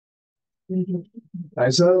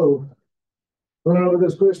Nice. So, going over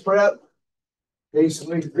this quiz prep,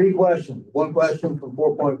 basically 3 questions. 1 question from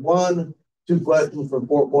 4.1, 2 questions from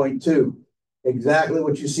 4.2. Exactly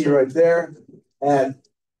what you see right there at,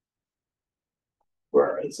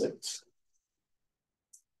 where is it?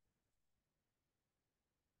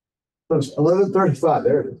 It's 11:35.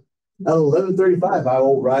 There it is. At 11:35, I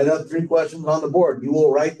will write up 3 questions on the board. You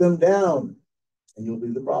will write them down, and you'll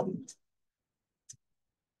do the problems.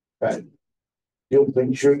 Right? You'll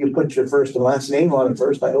make sure you put your first and last name on it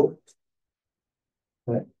first, I hope.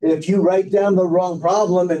 Right. If you write down the wrong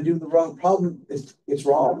problem and do the wrong problem, it's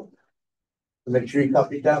wrong. So make sure you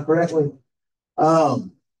copy it down correctly.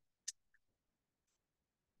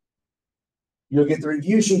 You'll get the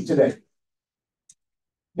review sheet today.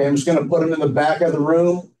 Okay, I'm just going to put them in the back of the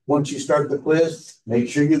room. Once you start the quiz, make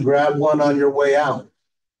sure you grab one on your way out.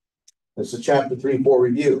 It's a chapter 3-4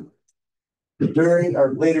 review. During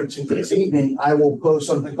or later this evening, I will post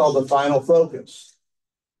something called the final focus.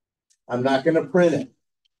 I'm not going to print it.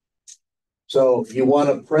 So if you want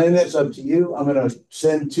to print it, it's up to you. I'm going to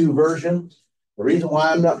send 2 versions. The reason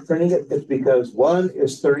why I'm not printing it is because one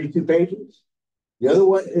is 32 pages. The other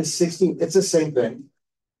one is 16. It's the same thing.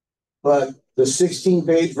 But the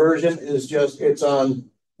 16-page version is just, it's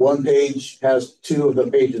on 1 page, has 2 of the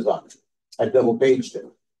pages on it. I double paged it.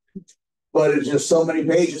 But it's just so many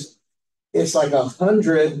pages. It's like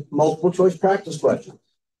 100 multiple choice practice questions.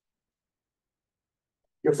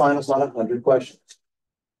 Your final's not 100 questions.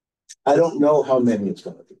 I don't know how many it's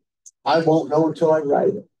going to be. I won't know until I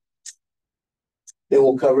write it. It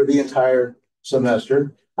will cover the entire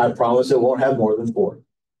semester. I promise it won't have more than 4.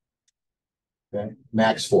 Okay,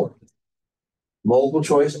 max 4. Multiple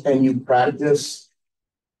choice, and you practice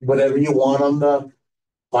whatever you want on the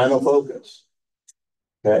final focus.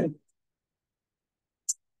 Okay.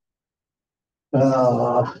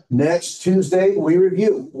 Next Tuesday, we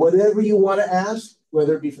review whatever you want to ask,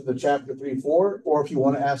 whether it be from the chapter 3-4, or if you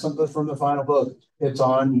want to ask something from the final focus. It's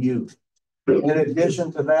on you. In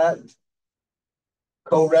addition to that,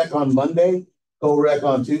 co-rec on Monday, co-rec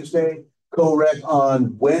on Tuesday, co-rec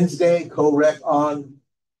on Wednesday, co-rec on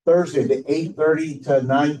Thursday, the 8:30 to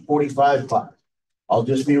 9:45 class. I'll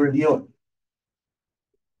just be reviewing.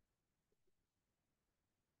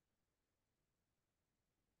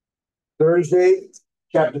 Thursday,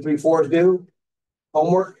 chapter 3-4 is due,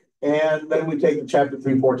 homework, and then we take the chapter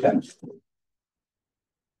 3-4 test.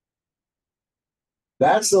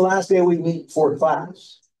 That's the last day we meet for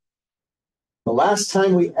class. The last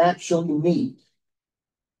time we actually meet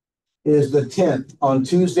is the 10th, on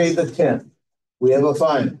Tuesday the 10th. We have a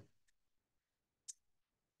final.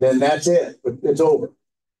 Then that's it. It's over.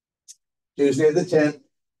 Tuesday the 10th,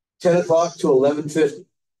 10 o'clock to 11:50.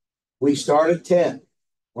 We start at 10.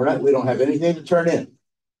 We don't have anything to turn in.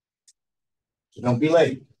 So don't be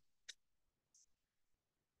late.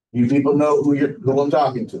 You people know who I'm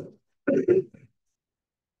talking to.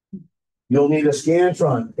 You'll need a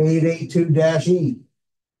Scantron 882-E.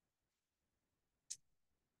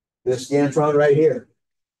 This Scantron right here.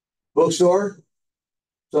 Bookstore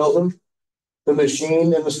sells them. The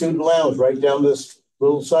machine in the student lounge right down this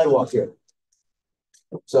little sidewalk here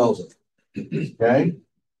sells it. Okay.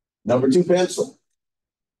 Number 2 pencil.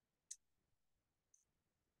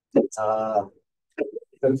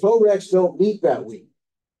 The co-recs don't meet that week.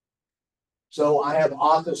 So I have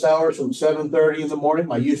office hours from 7:30 in the morning.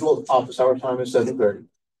 My usual office hour time is 7:30.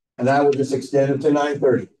 And I will just extend it to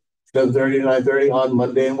 9:30. 7:30 to 9:30 on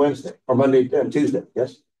Monday and Wednesday. Or Monday and Tuesday,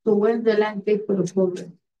 yes? So when's the last day for the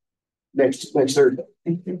program? Next Thursday.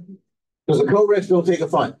 Because the co-recs don't take a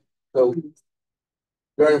fine. So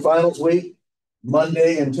during finals week,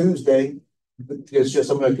 Monday and Tuesday, it's just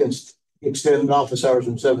I'm going to extend office hours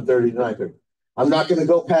from 7:30 to 9:30. I'm not going to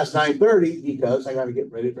go past 9:30 because I got to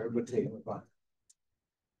get ready for everybody to take the fine.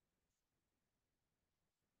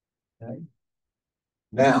 Okay.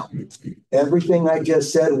 Now, everything I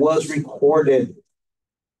just said was recorded.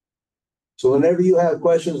 So whenever you have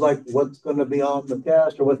questions like what's going to be on the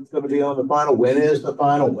test or what's going to be on the final, when is the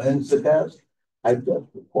final, when's the test, I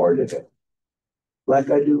just recorded it. Like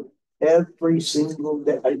I do every single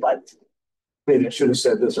day. Maybe I should have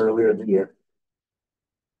said this earlier in the year.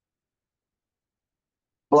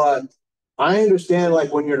 But I understand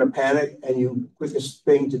like when you're in a panic and you quickest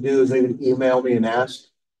thing to do is maybe email me and ask.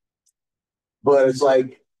 But it's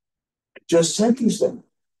like, just send these things.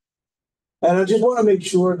 And I just want to make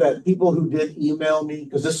sure that people who did email me,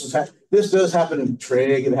 because this does happen in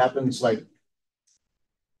trig, it happens like,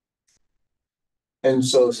 and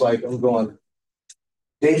so it's like I'm going,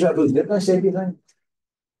 deja vu, didn't I say anything?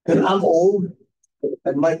 Because I'm old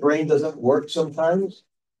and my brain doesn't work sometimes.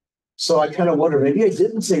 So I kind of wonder, maybe I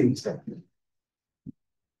didn't say these things.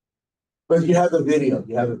 But you have the video.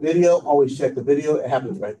 You have a video, always check the video. It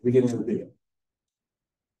happens right at the beginning of the video.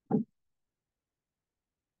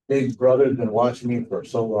 Big brother's been watching me for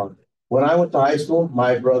so long. When I went to high school,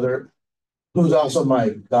 my brother, who's also my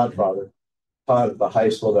godfather, taught at the high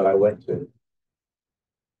school that I went to.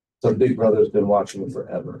 So big brother's been watching me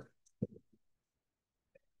forever.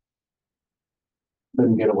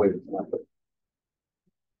 Couldn't get away with nothing.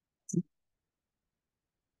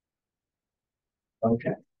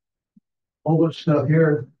 Okay. All this stuff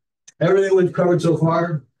here. Everything we've covered so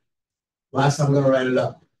far. Last time I'm going to write it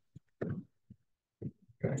up.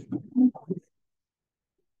 Okay.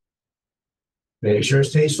 Make sure it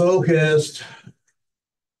stays focused.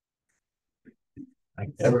 I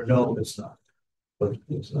never know if it's not, but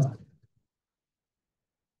it's not.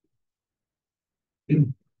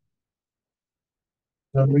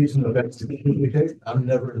 Some reason the that's we take, I'm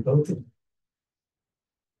never invoking.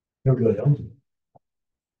 Everybody else.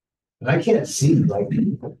 And I can't see like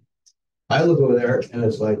I look over there and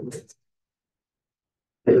it's like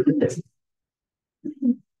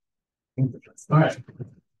all right.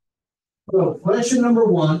 So question number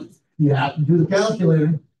one, you have to do the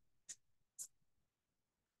calculator.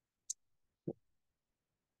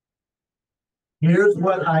 Here's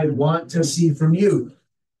what I want to see from you.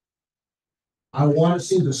 I want to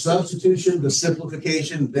see the substitution, the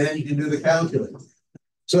simplification, then you can do the calculator.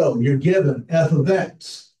 So you're given f of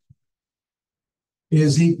x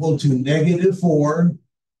is equal to -4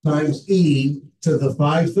 times e to the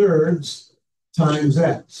 5/3 times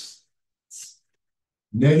x.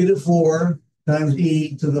 -4 times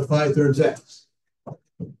e to the 5/3 x.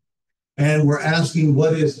 And we're asking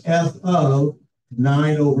what is f of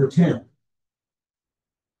 9/10.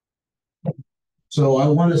 So I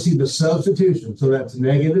want to see the substitution. So that's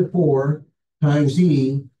 -4 times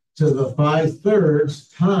e to the 5/3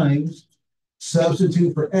 times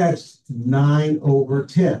substitute for x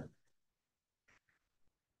 9/10.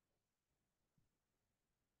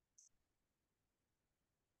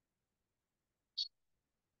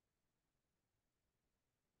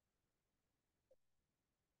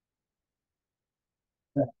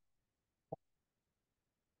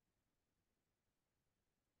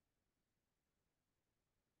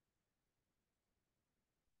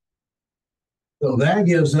 So that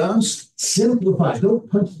gives us simplify. Don't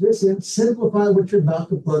punch this in. Simplify what you're about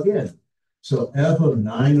to plug in. So f of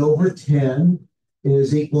 9/10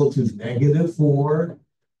 is equal to -4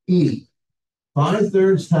 e.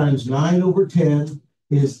 5/3 times 9/10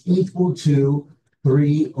 is equal to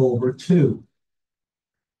 3/2.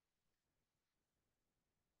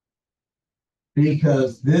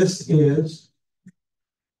 Because this is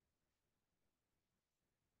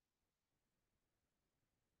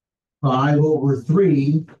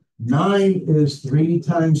 5/3. 9 is 3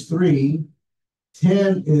 times 3.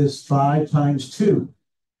 10 is 5 times 2.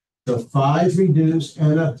 The 5 reduce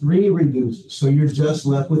and a 3 reduces. So you're just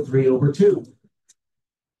left with 3/2.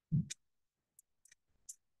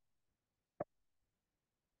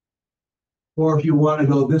 Or if you want to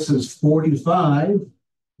go, this is 45.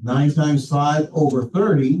 9 times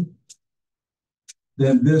 5/30.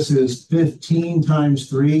 Then this is 15 times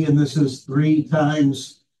 3. And this is 3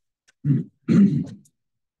 times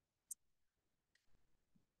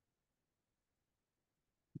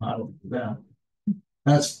I don't do that.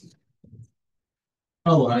 That's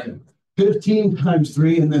 15 times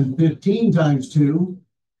 3 and then 15 times 2,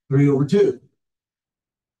 3/2.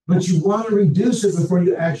 But you want to reduce it before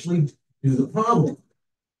you actually do the problem.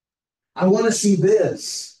 I want to see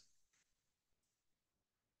this.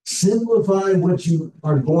 Simplify what you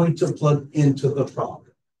are going to plug into the problem.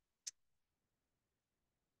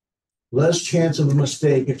 Less chance of a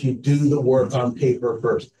mistake if you do the work on paper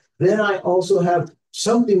first. Then I also have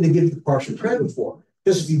something to give you partial credit for.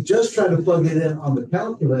 Because if you just try to plug it in on the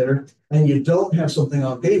calculator and you don't have something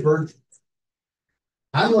on paper,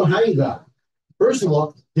 I don't know how you got it. First of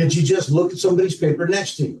all, did you just look at somebody's paper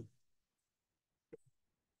next to you?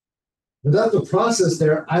 Without the process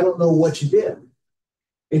there, I don't know what you did.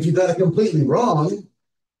 If you got it completely wrong,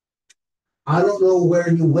 I don't know where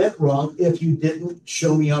you went wrong if you didn't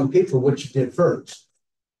show me on paper what you did first.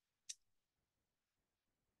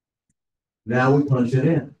 Now we punch it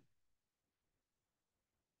in.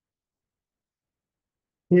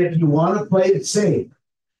 If you want to play it safe,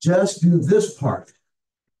 just do this part.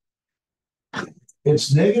 It's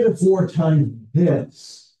 -4 times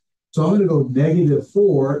this. So I'm going to go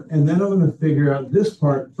 -4, and then I'm going to figure out this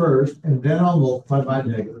part first, and then I'll multiply by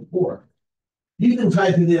 -4. You can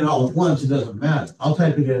type it in all at once, it doesn't matter. I'll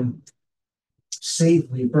type it in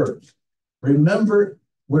safely first. Remember,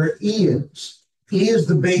 where E is. E is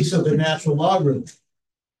the base of the natural logarithm.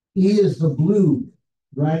 E is the blue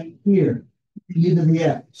right here, e to the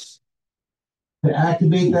x. To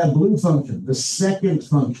activate that blue function, the second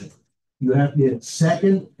function, you have to hit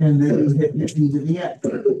second and then you hit e to the x,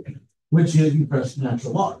 which is you press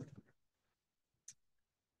natural log.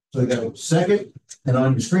 So you got second, and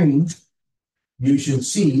on your screen, you should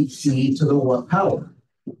see e to the what power?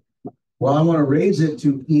 Well, I want to raise it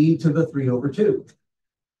to e to the 3 over 2.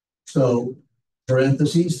 So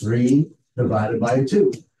parentheses 3 divided by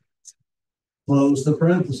 2. Close the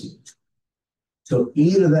parentheses. So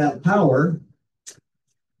e to that power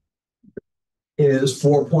is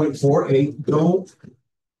 4.48.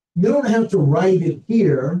 You don't have to write it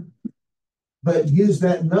here, but use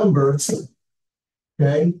that number,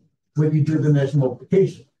 okay, when you do the next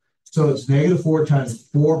multiplication. So it's negative 4 times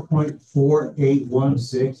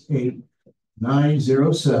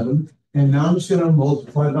 4.48168,907. And now I'm just going to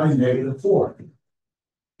multiply by negative 4.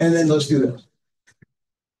 And then let's do this.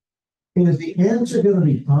 Is the answer going to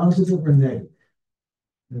be positive or negative?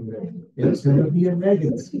 It's going to be a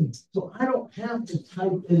negative. So I don't have to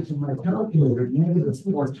type into my calculator negative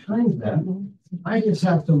 4 times that. I just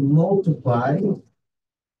have to multiply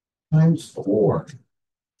times 4.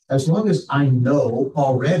 As long as I know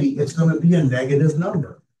already it's going to be a negative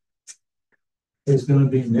number. It's going to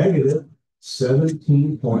be negative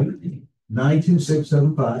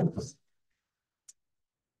 17.92675.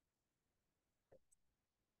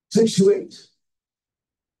 628.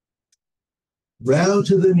 Round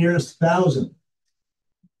to the nearest thousand.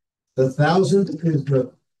 The thousand is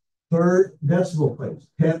the third decimal place,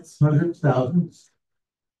 tenths, hundredths, thousandths.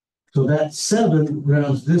 So that 7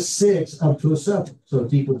 rounds this 6 up to a 7. So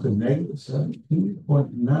it's equal to negative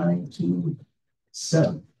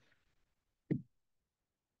 17.927.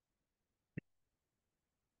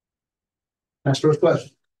 That's first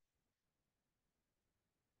question.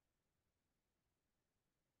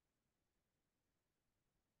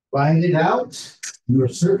 Find it out. You are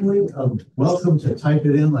certainly welcome to type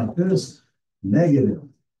it in like this. Negative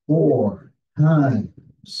 4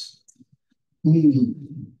 times e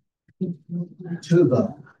to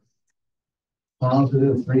the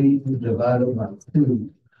positive 3 divided by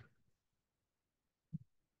 2.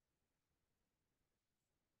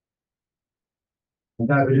 You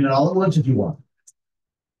type it in all at once if you want.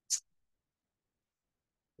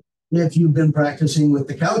 If you've been practicing with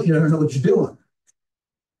the calculator, know what you're doing.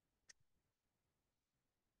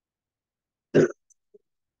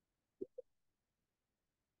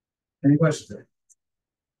 Any questions there?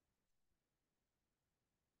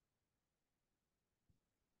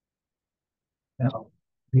 Now,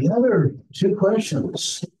 the other 2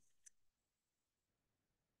 questions.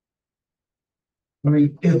 I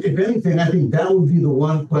mean, if anything, I think that would be the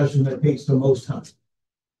one question that takes the most time.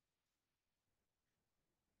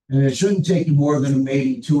 And it shouldn't take you more than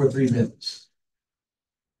maybe 2 or 3 minutes.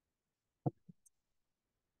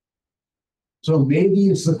 So maybe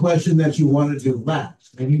it's the question that you want to do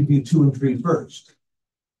last. Maybe you do 2 and 3 first.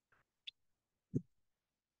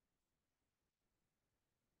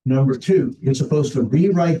 Number 2, you're supposed to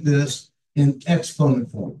rewrite this in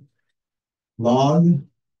exponent form. Log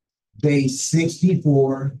base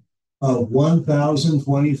 64 of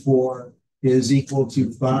 1024 is equal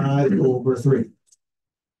to 5 over 3.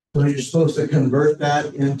 So you're supposed to convert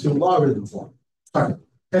that into logarithm form. Sorry,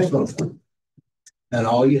 exponent form. And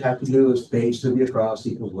all you have to do is base to the across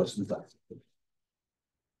equals less than 5.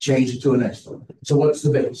 Change it to an exponent. So what's the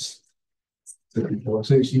base?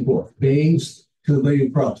 64. Base to the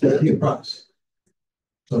across.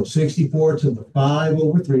 So 64 to the 5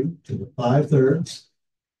 over 3 to the 5/3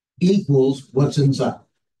 equals what's inside?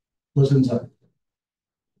 What's inside?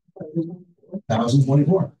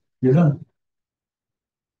 1024. You're done.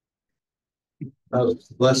 That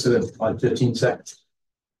was less than like 15 seconds.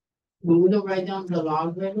 We don't write down the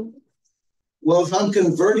logarithm. Well, if I'm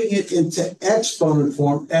converting it into exponent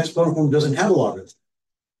form doesn't have a logarithm.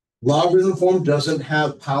 Logarithm form doesn't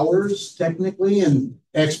have powers technically, and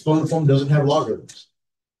exponent form doesn't have logarithms.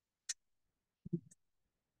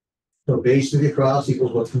 So base to the across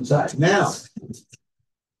equals what's inside. Now,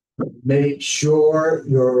 make sure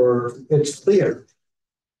it's clear.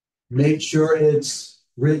 Make sure it's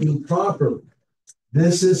written properly.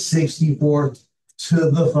 This is 64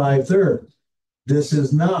 to the 5/3. This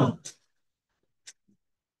is not.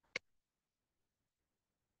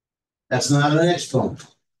 That's not an exponent.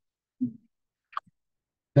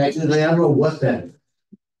 Technically, I don't know what that is,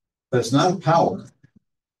 but it's not a power.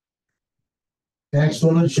 The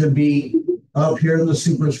exponent should be up here in the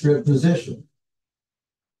superscript position.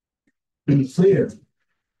 Be clear.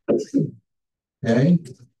 Okay?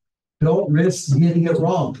 Don't risk getting it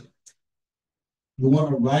wrong. You want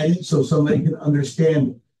to write it so somebody can understand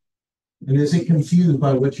it and isn't confused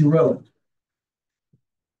by what you wrote.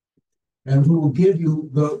 And who will give you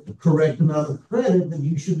the correct amount of credit that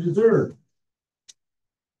you should deserve.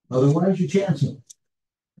 Otherwise, you're chancing.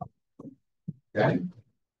 Okay?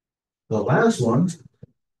 The last one,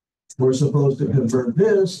 we're supposed to convert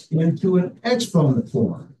this into an exponent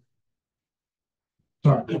form.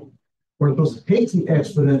 Sorry. We're supposed to take the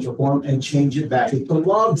exponential form and change it back into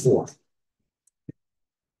log form.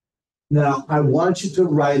 Now, I want you to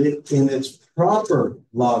write it in its proper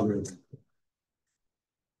logarithm.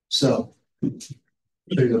 So,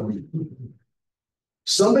 there you go.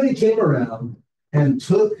 Somebody came around and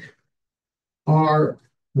took our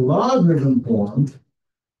logarithm form.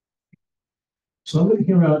 Somebody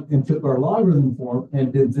came around and took our logarithm form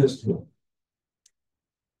and did this to it.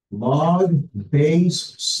 Log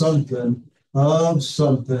base something of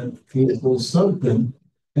something equals something.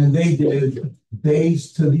 And they did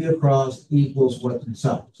base to the across equals what's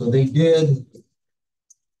inside. So they did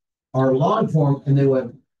our log form and they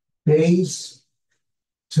went base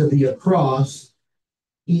to the across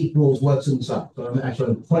equals what's inside. So I'm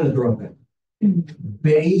actually pointing the wrong thing.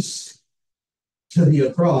 Base to the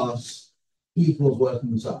across equals what's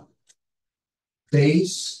inside.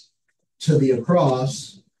 Base to the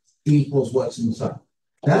across equals what's inside.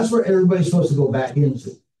 That's where everybody's supposed to go back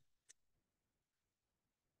into.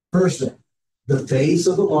 First thing, the base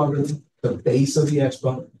of the logarithm, the base of the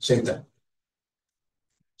exponent, same thing.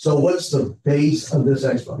 So what's the base of this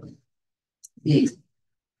exponent? E.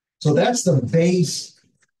 So that's the base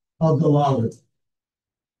of the logarithm.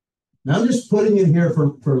 Now I'm just putting it here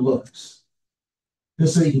for looks,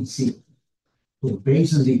 just so you can see. So the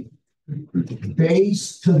base is E.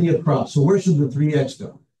 Base to the across. So where should the 3x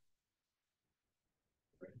go?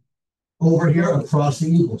 Over here across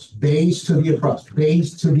the equals. Base to the across.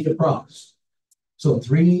 Base to the across. So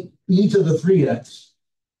 3 e to the 3x.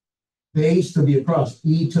 Base to the across.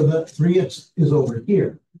 E to the 3x is over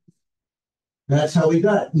here. That's how we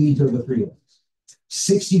got e to the 3x.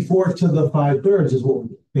 64 to the 5/3 is what we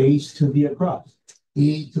get. Base to the across.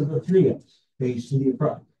 E to the 3x. Base to the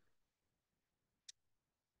across.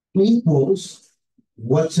 Equals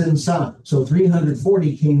what's inside. So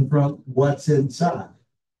 340 came from what's inside.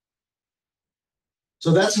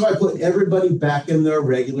 So that's how I put everybody back in their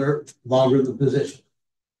regular logarithm position.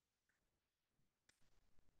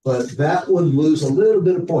 But that would lose a little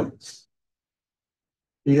bit of points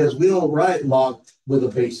because we don't write log with a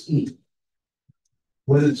base E.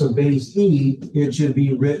 When it's a base E, it should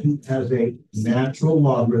be written as a natural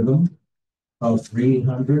logarithm of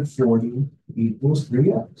 340 equals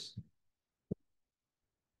 3x.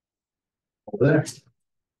 There.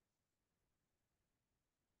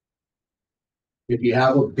 If you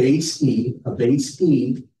have a base E,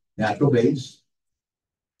 natural base,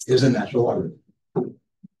 is a natural logarithm.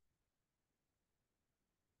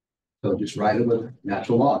 So just write it with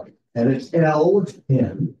natural log. And it's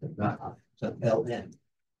Ln, not I, it's an Ln.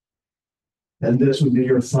 And this would be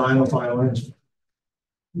your final answer.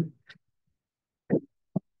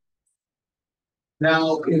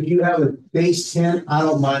 Now, if you have a base 10, I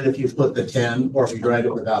don't mind if you put the 10 or if you write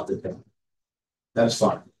it without the 10. That's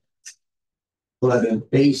fine. But if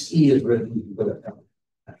base E is written, you can put it down.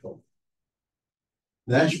 Natural.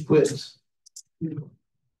 That's your quiz.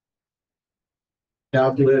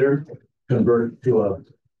 Calculator, convert it to a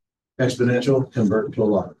exponential, convert it to a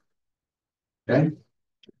log. Okay?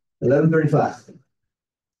 1135.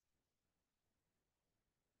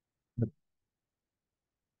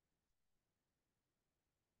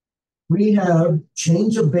 We have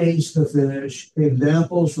change of base to finish,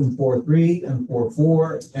 examples from 4.3 and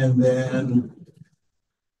 4.4, and then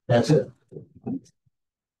that's it.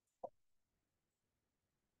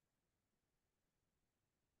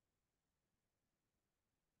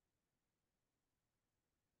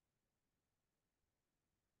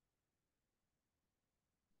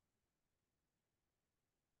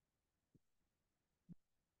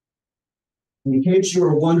 In case you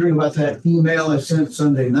were wondering about that email I sent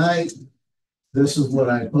Sunday night, this is what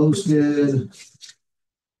I posted.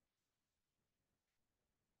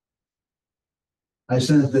 I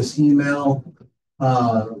sent this email,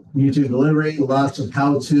 YouTube delivery, lots of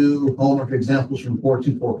how-to homework examples from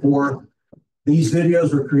 4244. These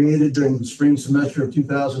videos were created during the spring semester of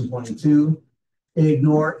 2022.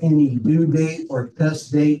 Ignore any due date or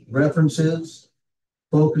test date references.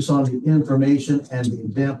 Focus on the information and the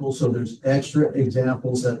examples. So there's extra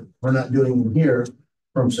examples that we're not doing in here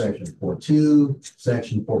from section 4.2,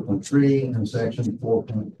 section 4.3, and section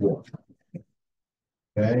 4.4.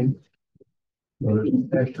 Okay. So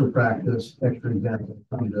there's extra practice, extra example,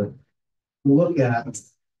 something to look at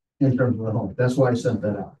in terms of the home. That's why I sent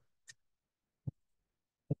that out.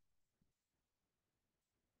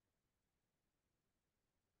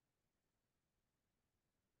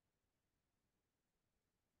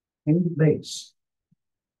 Any base.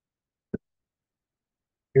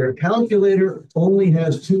 Your calculator only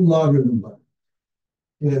has two logarithm buttons.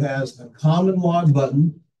 It has a common log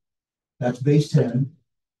button, that's base 10,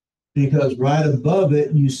 because right above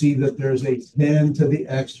it, you see that there's a 10 to the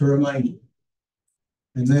x to remind you.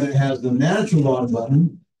 And then it has the natural log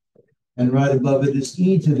button, and right above it is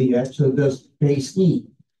e to the x, so it does base e.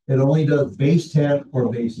 It only does base 10 or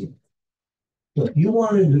base e. So if you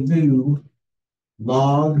wanted to do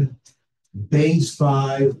log base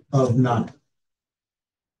 5 of 9,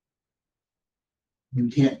 you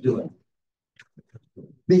can't do it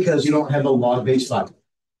because you don't have a log base 5.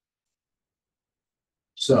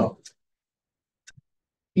 So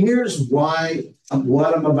here's why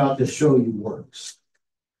what I'm about to show you works.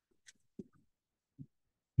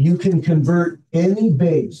 You can convert any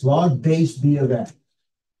base, log base b of x,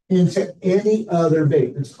 into any other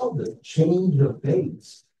base. It's called the change of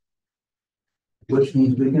base, which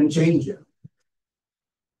means we can change it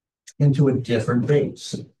into a different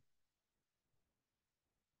base.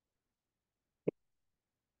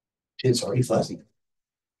 It's already fuzzy.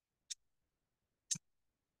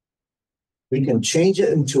 We can change it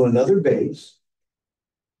into another base.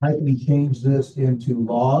 I can change this into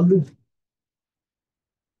log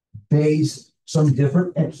base, some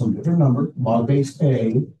different number, log base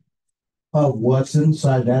a of what's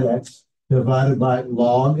inside that x divided by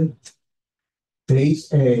log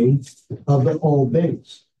base a of the old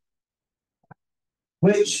base.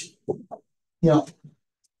 Which,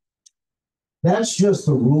 that's just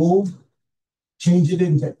the rule. Change it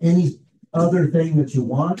into any other thing that you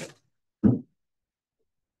want.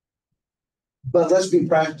 But let's be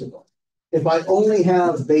practical. If I only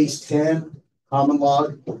have base 10 common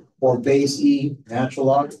log or base e natural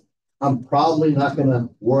log, I'm probably not going to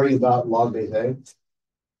worry about log base a.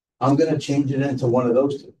 I'm going to change it into one of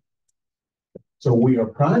those two. So we are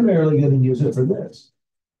primarily going to use it for this.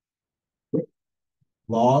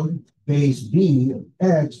 Log base b of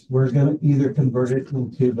x, we're going to either convert it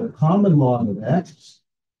into the common log of x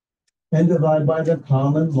and divide by the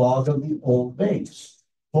common log of the old base.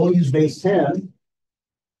 We'll use base 10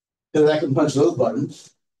 because I can punch those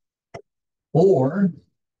buttons. Or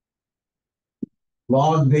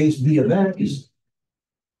log base b of x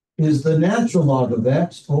is the natural log of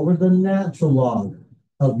x over the natural log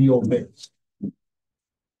of the old base.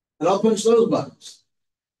 And I'll punch those buttons.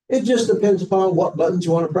 It just depends upon what buttons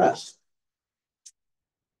you want to press.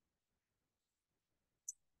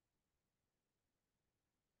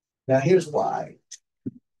 Now here's why.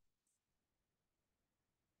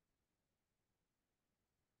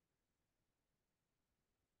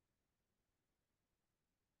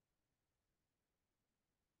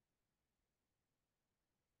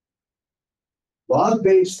 Log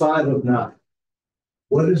base 5 of 9.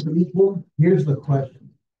 What is it equal? Here's the question.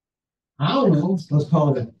 I don't know. Let's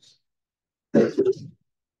call it x.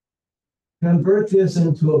 Convert this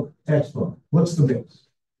into an exponent. What's the base?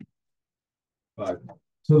 5.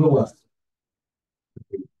 To the left.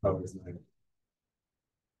 Covers 9.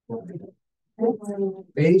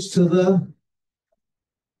 Base to the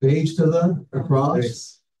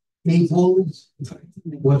across equals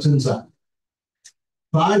what's inside.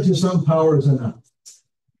 5 to some power is enough.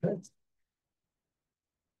 Okay.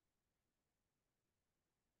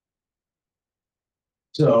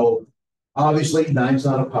 So obviously 9's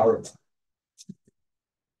not a power.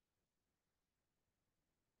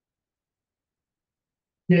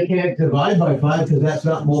 You can't divide by 5 because that's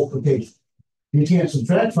not multiplication. You can't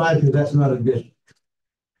subtract 5 because that's not addition.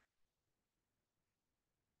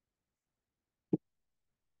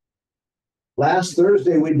 Last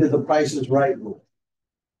Thursday, we did the Price is Right rule.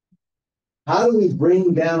 How do we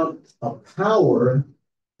bring down a power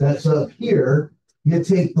that's up here? You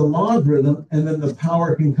take the logarithm, and then the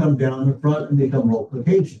power can come down the front and become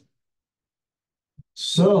multiplication.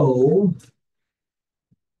 So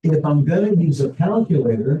if I'm going to use a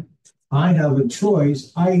calculator, I have a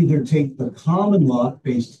choice. I either take the common log,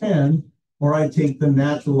 base 10, or I take the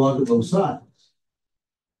natural log of both sides.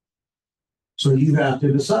 So you have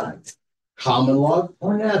to decide, common log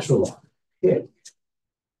or natural log. Pick.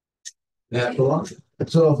 Natural log.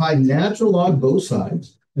 So if I natural log both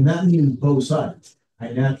sides, and that means both sides.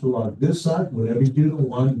 I natural log this side, whatever you do to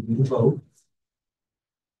one, you do to both.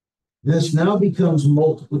 This now becomes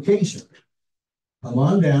multiplication. Come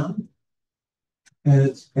on down, and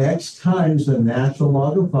it's x times the natural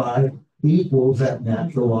log of 5 equals that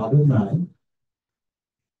natural log of 9.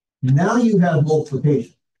 Now you have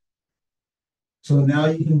multiplication. So now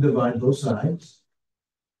you can divide both sides,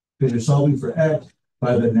 because you're solving for x,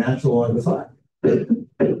 by the natural log of 5.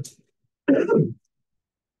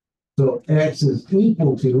 So x is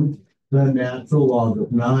equal to the natural log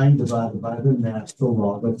of 9 divided by the natural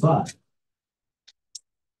log of 5.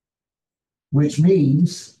 Which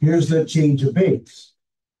means, here's the change of base.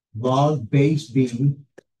 Log base b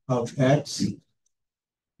of x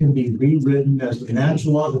can be rewritten as the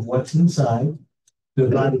natural log of what's inside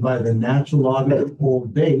divided by the natural log of the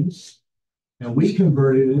old base. And we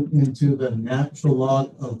converted it into the natural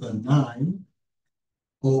log of the 9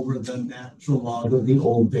 over the natural log of the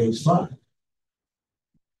old base 5.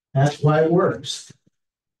 That's why it works.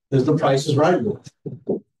 Because the price is right rule.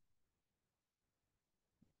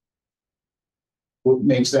 What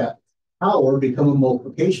makes that power become a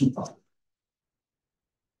multiplication power.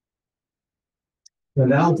 So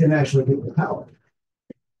now we can actually get the power.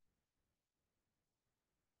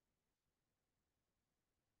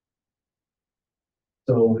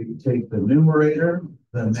 So we take the numerator,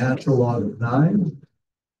 the natural log of 9.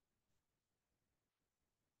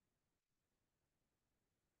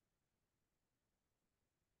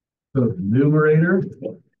 So the numerator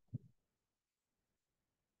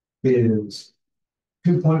is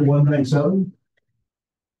 2.197.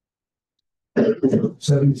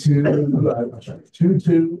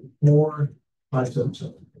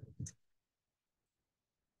 224,577.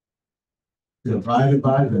 Divided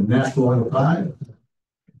by the natural log of 5.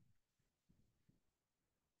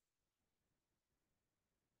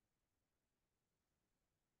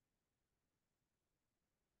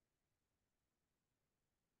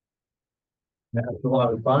 Natural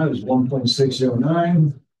log of 5 is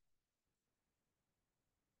 1.609.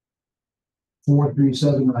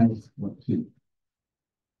 437,912.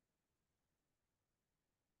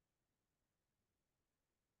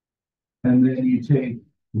 And then you take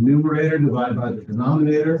numerator divided by the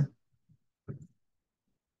denominator.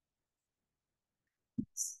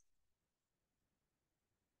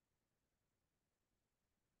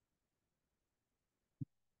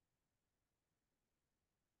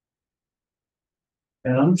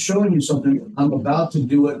 And I'm showing you something. I'm about to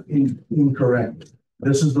do it incorrect.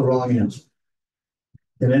 This is the wrong answer.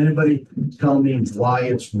 Can anybody tell me why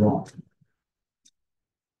it's wrong?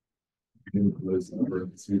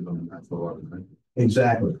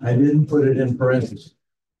 Exactly. I didn't put it in parentheses.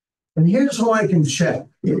 And here's how I can check.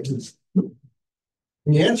 The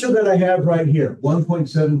answer that I have right here,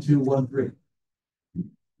 1.7213.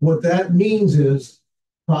 What that means is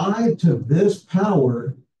 5 to this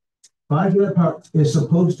power, 5 to that power is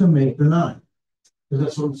supposed to make the 9. Because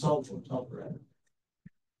that's what I'm solving for.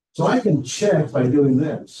 So I can check by doing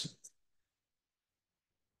this.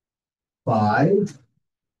 5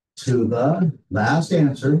 to the last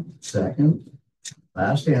answer, second,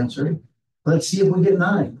 last answer. Let's see if we get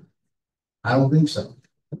 9. I don't think so.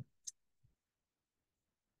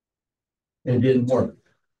 It didn't work.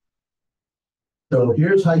 So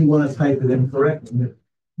here's how you want to type it in correctly.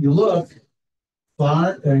 You look,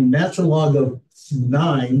 natural log of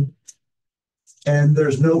 9, and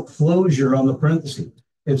there's no closure on the parentheses.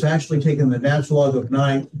 It's actually taking the natural log of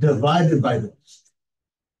 9 divided by this.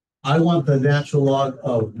 I want the natural log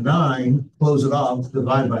of 9, close it off,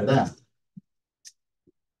 divide by that.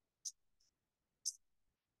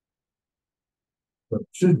 So it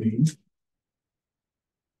should be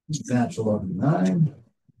natural log of 9,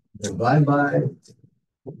 divide by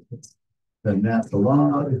the natural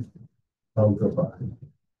log of the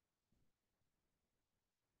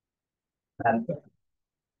 5.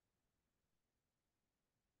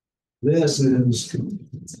 This is,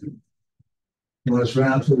 let's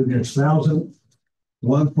round to the nearest 1,000,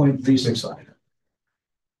 1.365.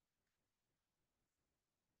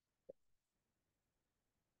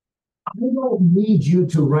 I don't need you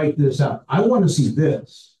to write this out. I want to see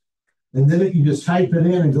this. And then if you just type it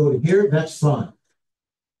in and go to here, that's fine.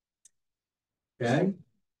 Okay?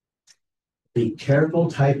 Be careful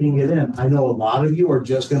typing it in. I know a lot of you are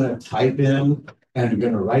just going to type in and you're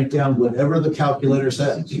going to write down whatever the calculator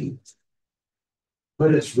says.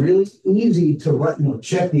 But it's really easy to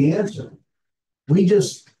check the answer. We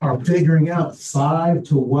just are figuring out 5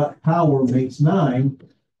 to what power makes 9.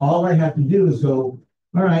 All I have to do is go,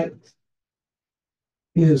 all right,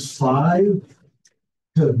 is 5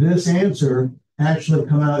 to this answer actually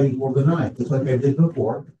come out equal to 9, just like I did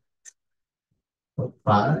before. So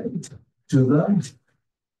 5 to the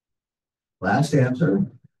last answer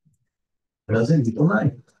doesn't equal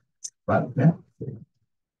 9. Right? Yeah.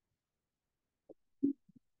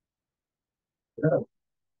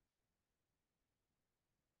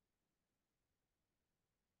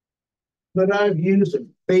 but I've used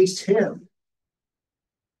base 10.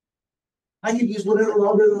 I can use whatever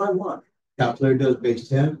logarithm I want. Calculator does base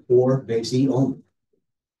 10 or base E only.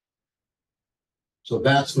 So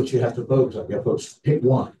that's what you have to focus on. You have to pick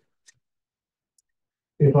one.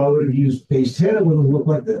 If I were to use base 10, it would look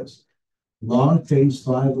like this. Log base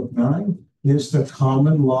 5 of 9 is the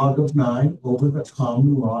common log of 9 over the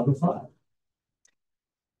common log of 5.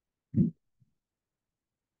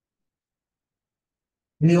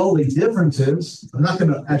 The only difference is, I'm not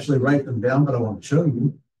going to actually write them down, but I want to show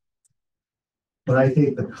you. But I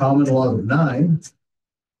take the common log of 9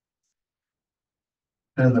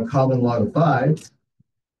 and the common log of 5.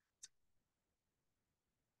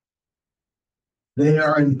 They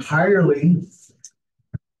are entirely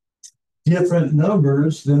different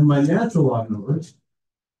numbers than my natural log numbers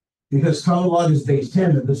because common log is base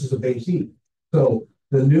 10 and this is a base E. So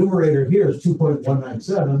the numerator here is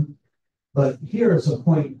 2.197, but here it's a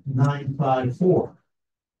 0.954.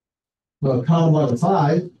 The common log of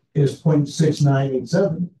 5 is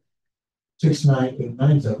 0.6987,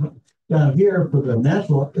 69897. Down here for the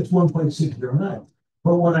natural, it's 1.609.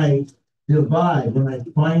 But when I divide, when I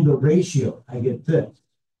find the ratio, I get this.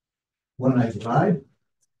 When I divide,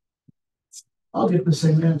 I'll get the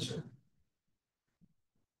same answer.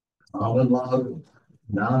 Common log of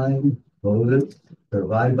 9, loaded,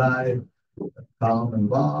 divide by common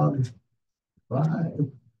log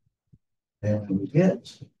 5, and we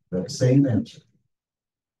get the same answer.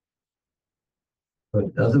 But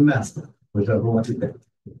it doesn't matter, whichever one you pick.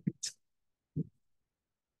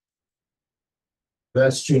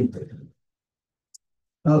 That's cheaper.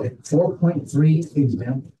 Okay, 4.3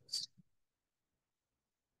 examples.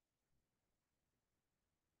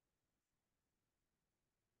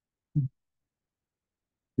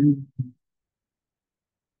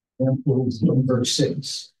 Examples number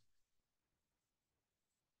 6.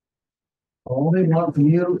 All they want from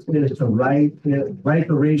you is to write the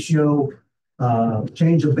ratio,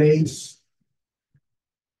 change the base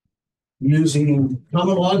using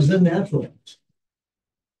common logs and natural logs.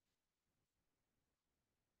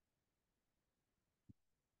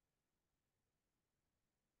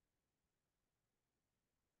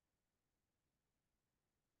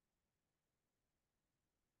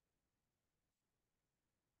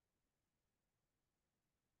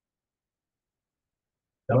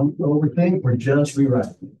 Don't overthink, we're just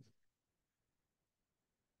rewriting.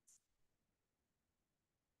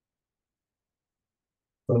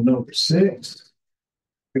 So number 6,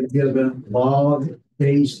 we're given log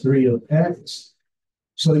base 3 of x.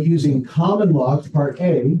 So using common logs, part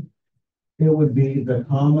A, it would be the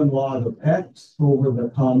common log of x over the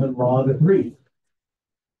common log of 3.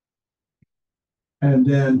 And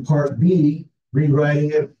then part B,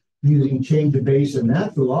 rewriting it using change of base and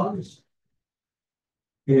natural logs.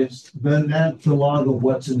 It's the natural log of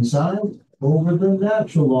what's inside over the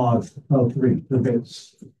natural log of 3, the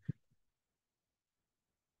base.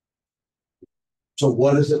 So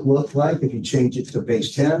what does it look like if you change it to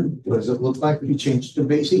base 10? What does it look like if you change it to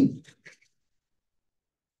base E?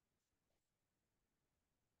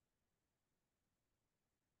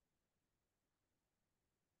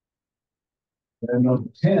 And number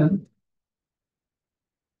 10,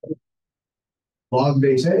 log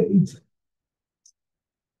base A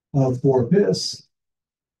of 4/5,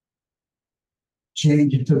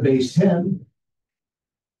 change it to base 10.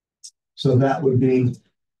 So that would be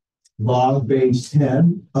log base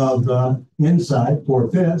 10 of the inside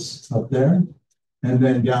 4/5 up there. And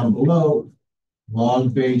then down below,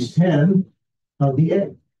 log base 10 of the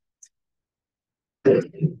A.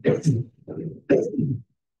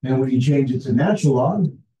 And when you change it to natural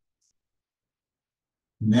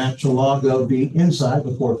log of the inside,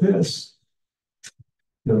 the 4/5,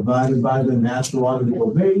 divided by the natural log of the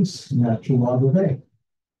whole base, natural log of A.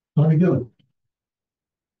 How are you doing?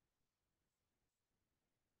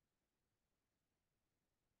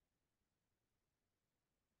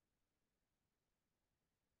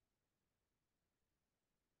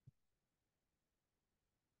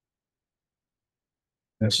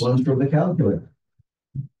 Next one's from the calculator.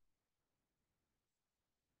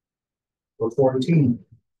 For 14.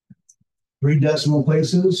 3 decimal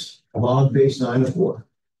places, log base 9 of 4.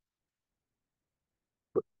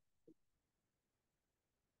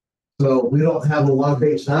 So we don't have a log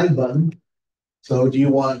base 9 button. So do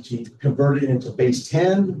you want to convert it into base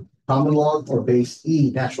 10, common log, or base E,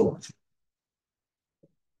 natural log?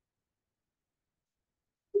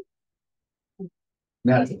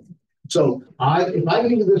 Natural. So if I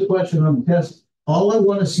give you this question on the test, all I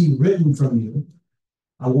want to see written from you,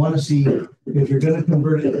 I want to see if you're going to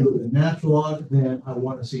convert it into a natural log, then I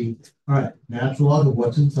want to see, all right, natural log of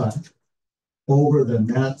what's inside. over the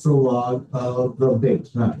natural log of the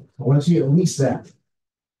base 9. I want to see at least that.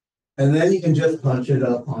 And then you can just punch it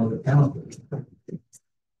up on the counter.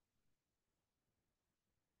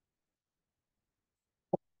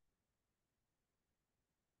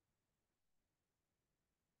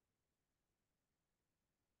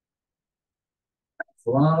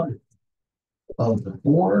 Log of the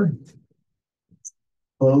 4,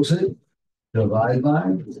 close it, divide by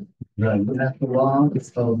the natural log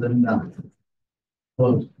of the 9.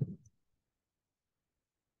 Close it.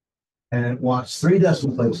 And it wants 3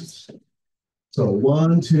 decimal places. So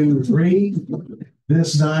 1, 2, 3.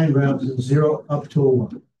 This 9 rounds to 0 up to a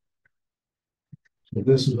 1. So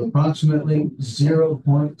this is approximately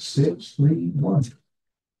 0.631.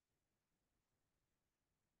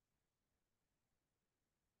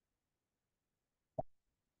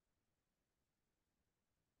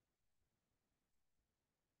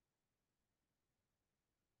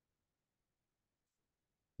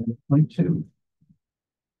 Point 2.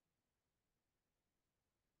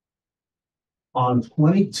 On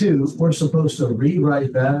 22, we're supposed to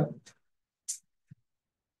rewrite that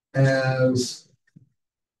as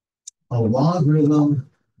a logarithm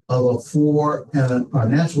of a 4 and a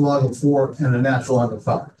natural log of 4 and a natural log of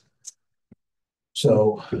 5.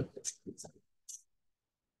 So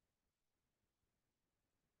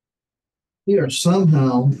we are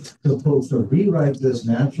somehow supposed to rewrite this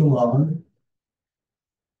natural log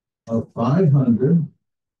of 500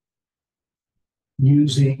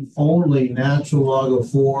 using only natural log of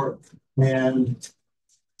 4 and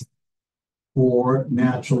 4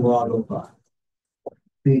 natural log of 5.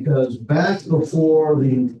 Because back before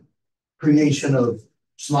the creation of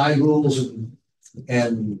slide rules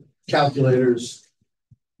and calculators,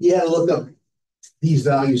 you had to look up these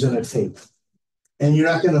values in a table. And you're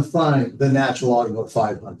not going to find the natural log of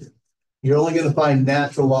 500. You're only going to find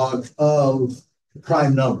natural log of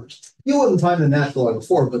prime numbers. You wouldn't find the natural log of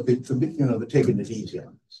 4, but they're taking it easy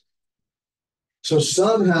on us. So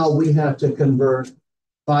somehow we have to convert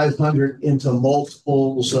 500 into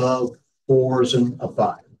multiples of 4s and a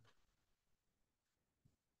 5.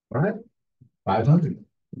 All right? 500.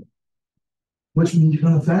 Which means you're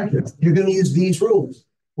going to factor. You're going to use these rules.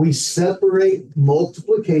 We separate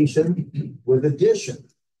multiplication with addition.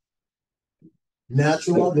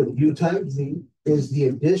 Natural log of u times v is the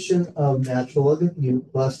addition of natural log of u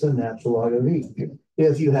plus the natural log of v.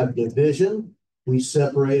 If you have division, we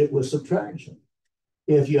separate it with subtraction.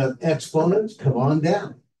 If you have exponents, come on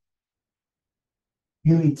down.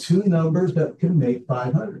 You need 2 numbers that can make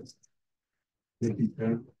 500.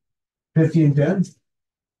 50 and 10?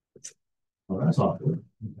 Oh, that's awkward.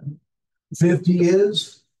 50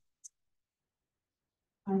 is?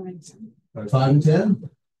 5 and 10?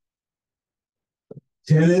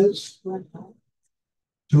 10 is?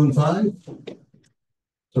 2 and 5?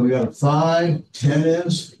 So we got a 5, 10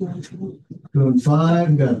 is? 2 and 5,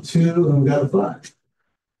 we got a 2, and we got a 5.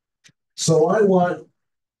 So I want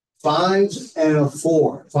 5s and a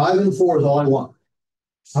 4. 5 and 4 is all I want.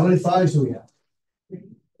 How many 5s do we have?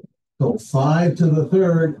 So 5 to the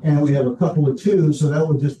 3rd, and we have a couple of 2s, so that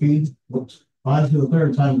would just be 5 to the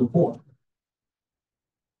 3rd times the 4.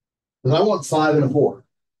 Because I want 5 and a 4.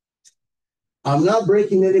 I'm not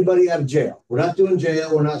breaking anybody out of jail. We're not doing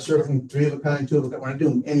jail. We're not surfing 3 of a kind, 2 of a kind. We're not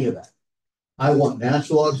doing any of that. I want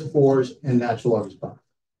natural logs of 4s and natural logs of 5.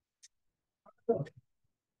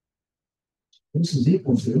 This is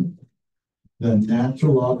equal to the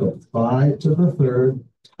natural log of 5 to the 3rd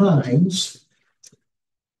times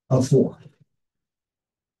a 4.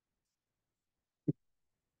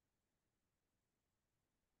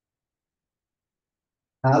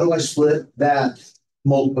 How do I split that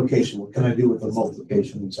multiplication? What can I do with the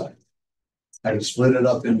multiplication inside? I can split it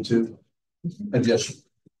up into addition.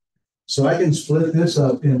 So I can split this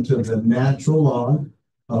up into the natural log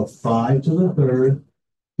of 5 to the 3rd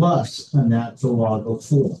plus a natural log of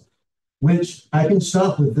 4, which I can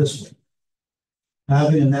stop with this one.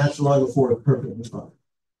 Having a natural log of 4 is perfectly fine.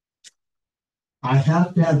 I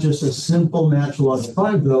have to have just a simple natural log of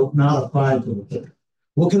 5, though, not a 5 to the 3rd.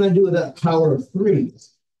 What can I do with that power of 3?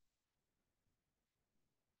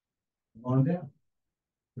 Come on down.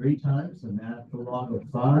 3 times the natural log of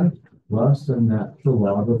 5 plus the natural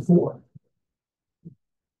log of 4.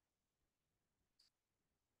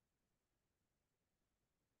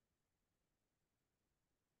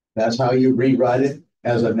 That's how you rewrite it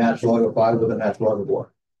as a natural log of 5 with a natural log of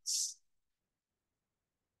 4.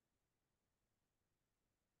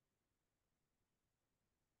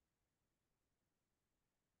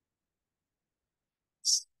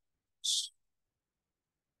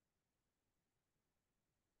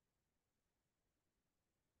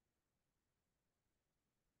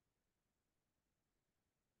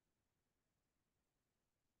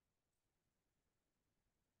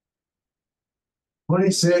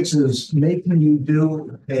 26 is making you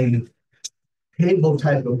do a table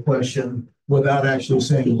type of question without actually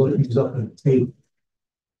saying, look these up in the table.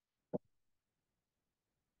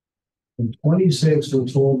 In 26, we're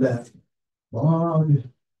told that log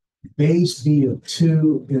base B of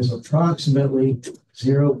 2 is approximately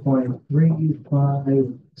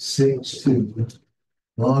 0.3562.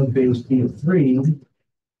 Log base B of 3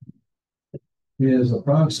 is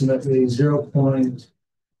approximately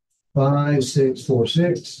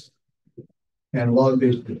 0.5646. And log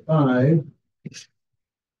base B of 5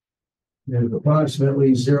 is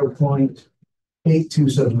approximately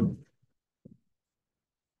 0.827.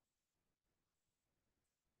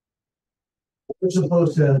 We're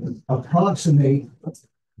supposed to approximate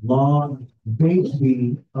log base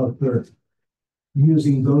B of 30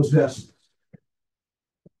 using those decimals.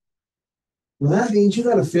 Well, that means you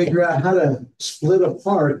got to figure out how to split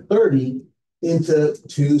apart 30 into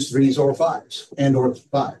 2s, 3s, or 5s, and or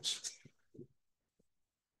 5s.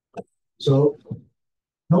 So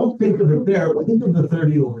don't think of it there, but think of the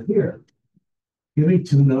 30 over here. Give me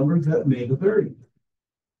two numbers that make a 30.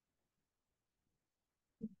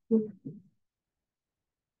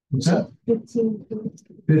 What's that? 15.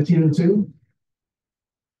 15 and 2?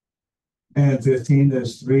 And 15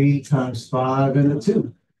 is 3 times 5 and a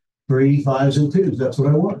 2. 3 5s and 2s. That's what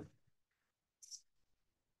I want.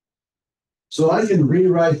 So I can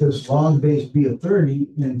rewrite this log base B of 30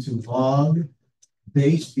 into log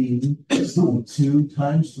base B of 2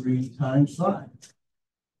 times 3 times 5.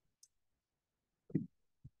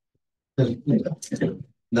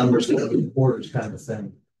 Numbers going to be orders kind of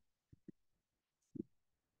thing.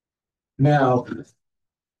 Now,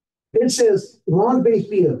 it says log base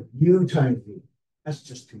B of u times v. That's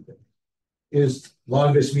just two things. Is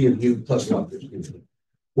log base B of u plus log base B of v.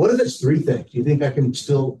 What if it's three things? Do you think I can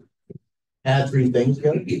still add three things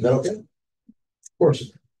together? Is that okay? Of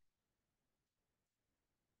course.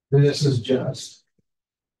 This is just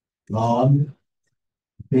log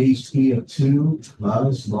base B of 2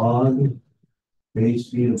 plus log base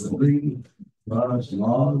B of 3 plus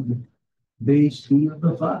log base B of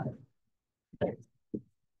the 5.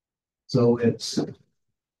 So it's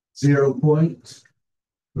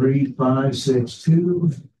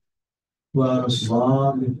 0.3562 plus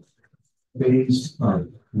log base, no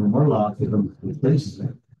more log, it replaces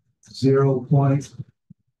it.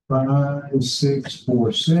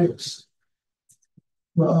 0.5646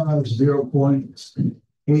 plus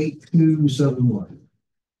 0.8271.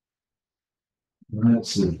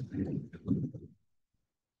 Let's see.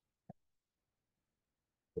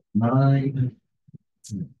 9.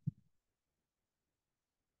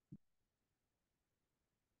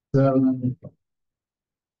 7,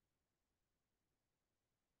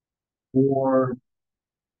 4,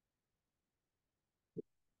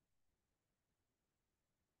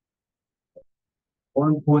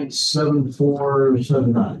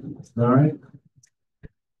 1.7479. All right.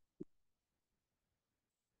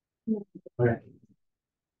 All right.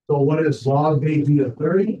 So what is log base B of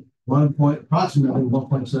 30? Approximately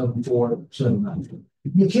 1.7479.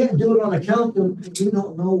 You can't do it on a calculator if you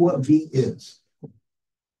don't know what B is.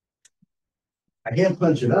 I can't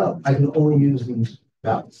punch it up. I can only use these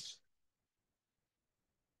values.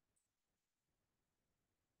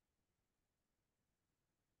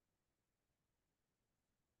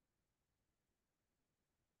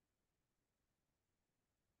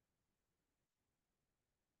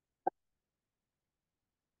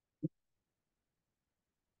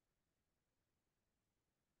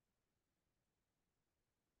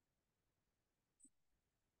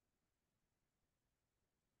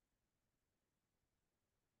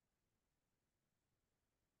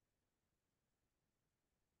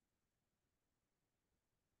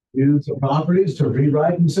 Use the properties to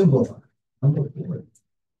rewrite and simplify. Number 4.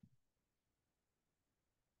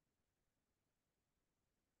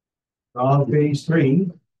 Log base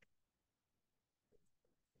 3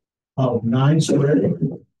 of 9 squared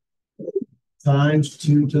times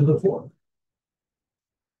 2 to the 4th.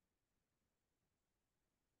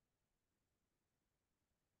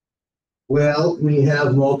 Well, we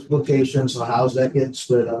have multiplication, so how's that get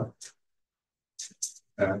split up?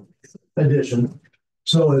 Addition.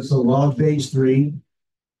 So it's a log base 3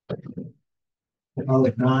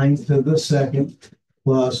 of 9 to the 2nd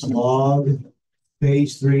plus log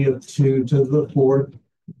base 3 of 2 to the 4th.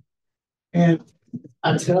 And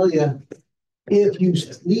I tell you, if you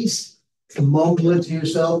at least mumble it to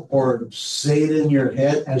yourself or say it in your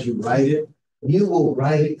head as you write it, you will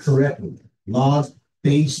write it correctly. Log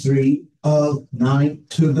base 3 of 9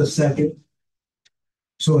 to the 2nd.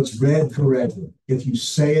 So it's read correctly. If you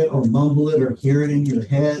say it or mumble it or hear it in your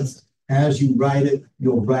head as you write it,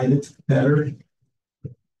 you'll write it better.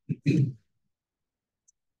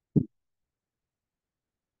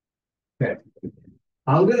 Okay.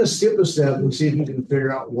 I'm going to skip a step and see if you can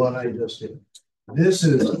figure out what I just did. This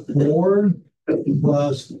is 4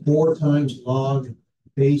 plus 4 times log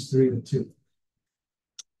base 3 of 2.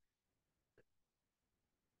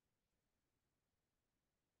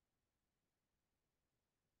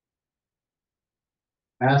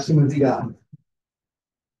 Ask him if you got it.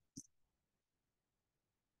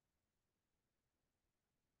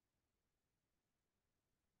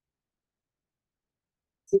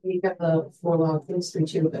 So you got the 4 log base 3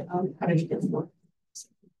 2, but how did you get 4?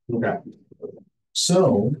 Okay.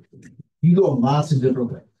 So you go lots of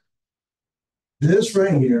different ways. This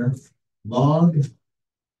right here, log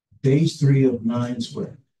base 3 of 9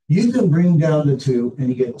 squared. You can bring down the 2 and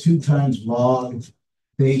you get 2 times log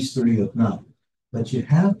base 3 of 9. But you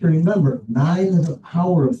have to remember 9 is a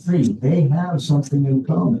power of 3. They have something in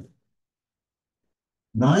common.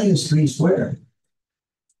 9 is 3 squared.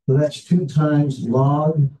 So that's 2 times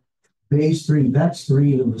log base 3. That's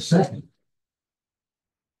 3 to the second.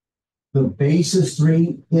 The base is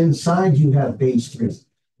 3. Inside you have base 3.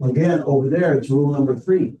 Again, over there, it's rule number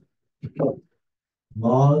 3.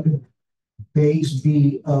 Log base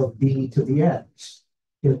b of b to the x.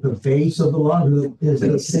 If the base of the logarithm is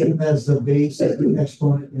the same as the base of the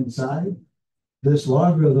exponent inside, this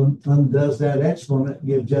logarithm undoes that exponent.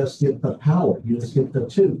 You just get the power. You just get the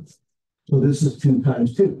 2. So this is 2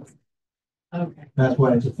 times 2. Okay. That's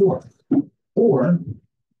why it's a 4. Or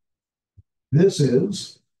this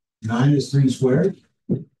is 9 is 3 squared.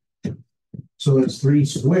 So it's 3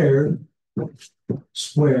 squared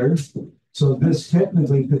squared. So this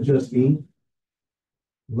technically could just be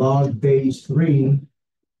log base 3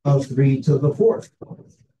 of 3 to the 4th.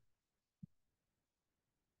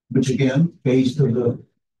 Which again, base to the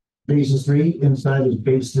base is 3, inside is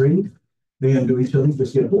base 3. They undo each other,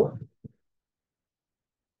 just get 4.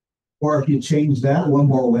 Or if you change that one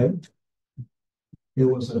more way, it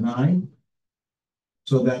was a 9.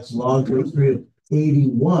 So that's log base 3 of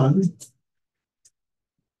 81.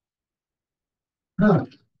 Huh.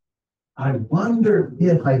 I wonder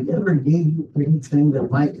if I ever gave you anything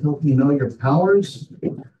that might help you know your powers.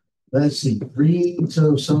 Let's see, 3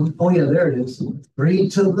 to some, oh yeah, there it is. 3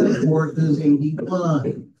 to the 4th is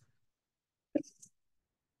 81.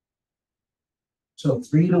 So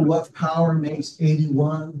 3 to what power makes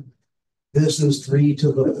 81? This is 3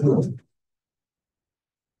 to the 4th.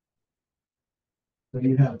 So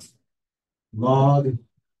you have log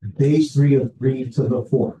base 3 of 3 to the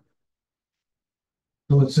 4th.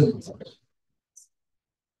 So it simplifies.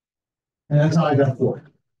 And that's how I got 4.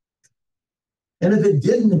 And if it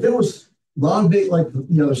didn't, if it was log base like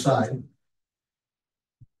the other side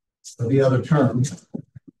of the other term,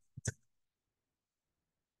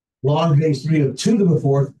 log base 3 of 2 to the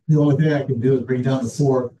 4th, the only thing I can do is bring down the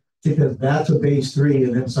 4 because that's a base 3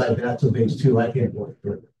 and inside that's a base 2. I can't work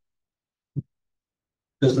through it.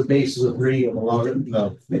 Because the base is a 3 and the logarithm,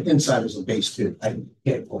 no, the inside is a base 2. I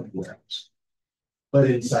can't go anywhere else. But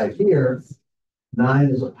inside here, 9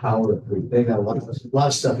 is a power of 3. They got a lot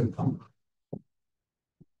of stuff in common.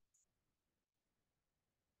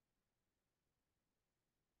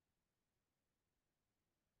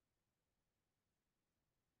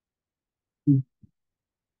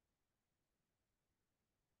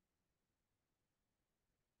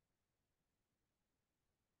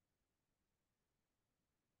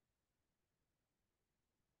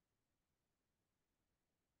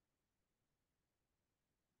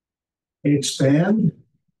 Expand.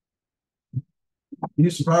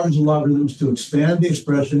 Use the properties of logarithms to expand the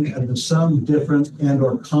expression and the sum different and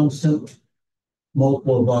or constant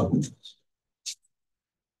multiple of logarithms.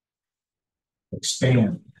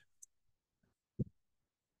 Expand.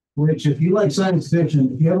 Which, if you like science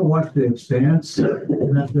fiction, if you ever watched The Expanse,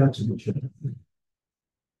 that's a good show.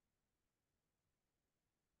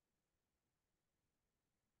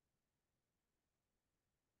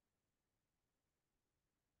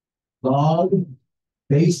 Log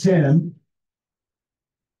base 10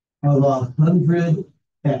 of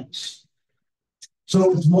 100x.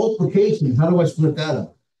 So it's multiplication. How do I split that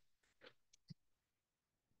up?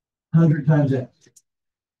 100 times x.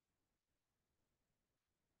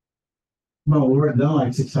 Well, we're done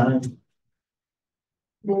like 6 times.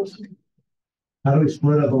 How do we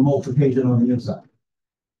split up a multiplication on the inside?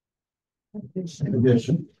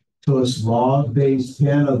 Addition. So it's log base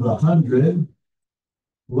 10 of 100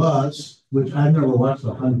 plus, which I never watched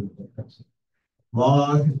 100.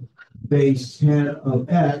 Log base 10 of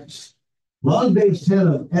x. Log base 10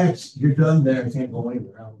 of x, you're done there. Can't go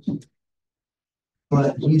anywhere else.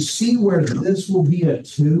 But you see where this will be a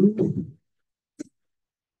 2?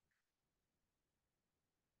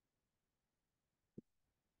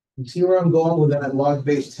 You see where I'm going with that log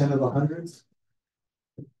base 10 of 100?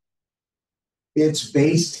 It's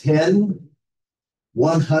base 10.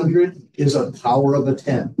 100 is a power of a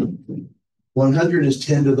 10. 100 is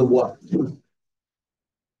 10 to the what? To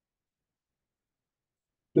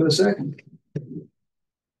the second.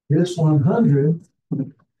 This 100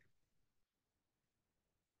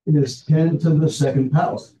 is 10 to the second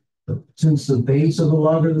power. Since the base of the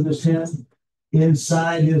logarithm is 10,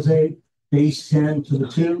 inside is a base 10 to the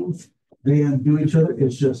 2. They undo each other,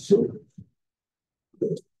 it's just 2.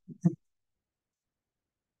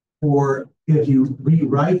 Or if you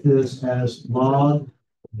rewrite this as log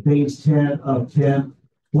base 10 of 10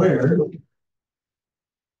 squared,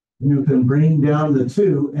 you can bring down the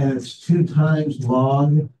 2, and it's 2 times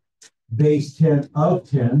log base 10 of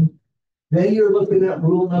 10. Then you're looking at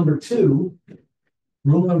rule number 2.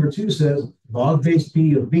 Rule number 2 says log base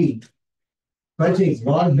b of b. If I take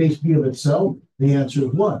log base b of itself, the answer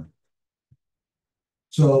is 1.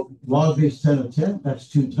 So log base 10 of 10, that's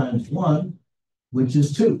 2 times 1, which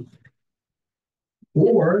is 2.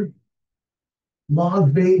 Or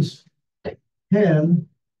log base 10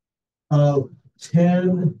 of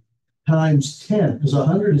 10 times 10, because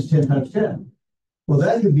 100 is 10 times 10. Well,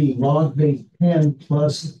 that could be log base 10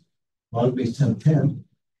 plus log base 10 of 10,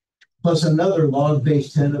 plus another log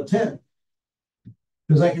base 10 of 10.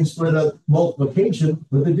 Because I can split up multiplication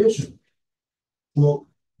with addition. Well,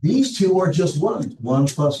 these two are just 1. 1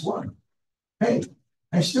 plus 1. Hey,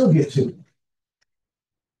 I still get 2.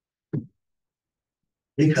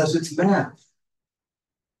 Because it's math.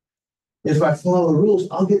 If I follow the rules,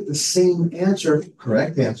 I'll get the same answer,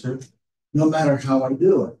 correct answer, no matter how I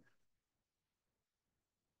do it.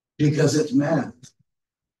 Because it's math.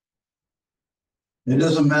 It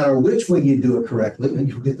doesn't matter which way you do it correctly, and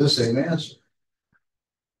you'll get the same answer.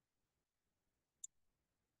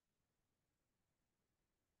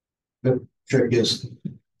 The trick is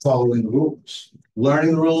following the rules.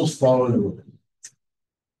 Learning the rules, following the rules.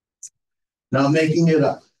 Not making it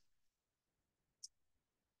up.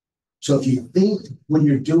 So if you think when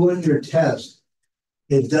you're doing your test,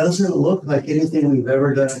 it doesn't look like anything we've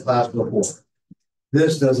ever done in class before.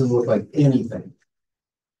 This doesn't look like anything.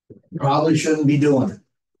 Probably shouldn't be doing it.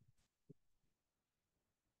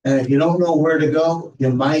 And if you don't know where to go, you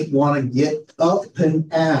might want to get up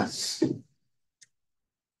and ask.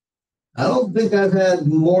 I don't think I've had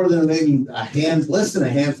more than maybe less than a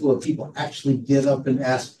handful of people actually get up and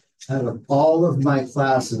ask out of all of my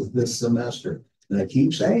classes this semester. And I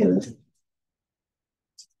keep saying it.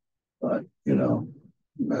 But,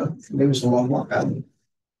 maybe it's a long walk out.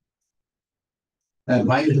 That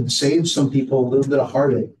might have saved some people a little bit of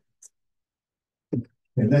heartache.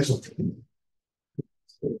 And that's okay.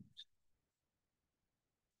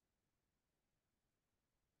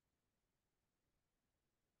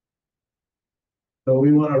 So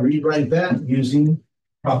we want to rewrite that using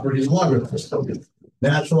properties of logarithms. Okay.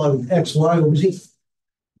 Natural log of x, y over z.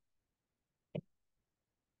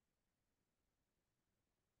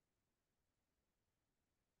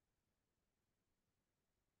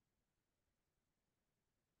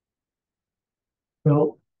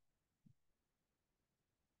 So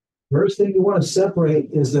first thing you want to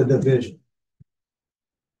separate is the division.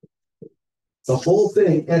 The whole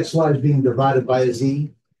thing, xy, is being divided by a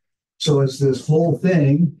z. So it's this whole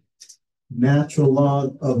thing, natural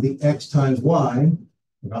log of the x times y,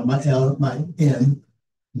 got my L, my n,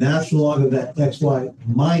 natural log of that xy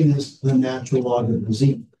minus the natural log of the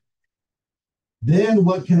z. Then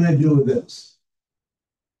what can I do with this?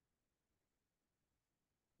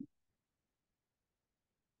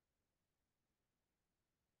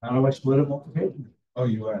 How do I split up multiplication? Oh,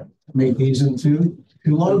 you are. Make these into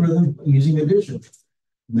two logarithms using addition.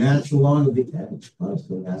 Natural log of the x plus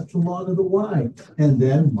the natural log of the y, and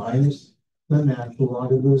then minus the natural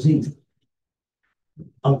log of the z.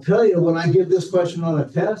 I'll tell you, when I give this question on a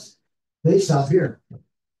test, they stop here.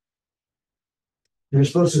 You're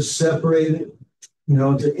supposed to separate it,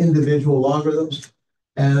 into individual logarithms,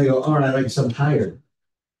 and they go, all right, I guess I'm tired.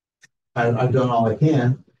 I've done all I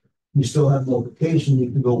can. You still have multiplication, you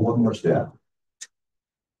can go one more step.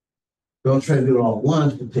 Don't try to do it all at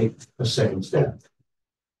once, but take a second step.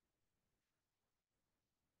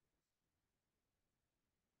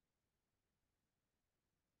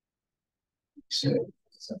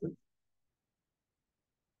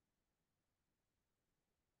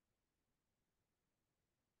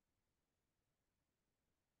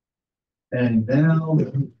 And now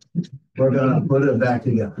we're going to put it back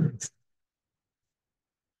together.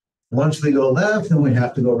 Once we go left, then we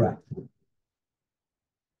have to go right.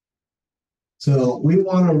 So we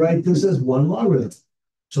want to write this as one logarithm.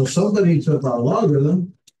 So somebody took our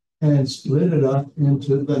logarithm and split it up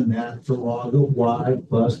into the natural log of y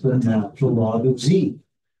plus the natural log of z.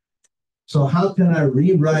 So how can I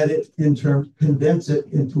rewrite it in terms, condense it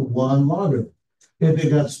into one logarithm? If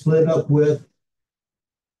it got split up with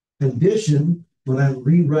addition, when I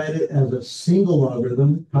rewrite it as a single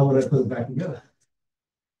logarithm, how would I put it back together?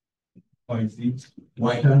 Y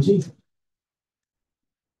Y times z.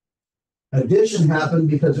 Addition happened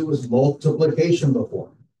because it was multiplication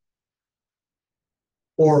before.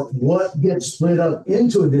 Or what gets split up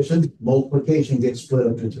into addition? Multiplication gets split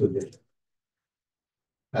up into addition.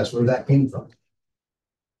 That's where that came from.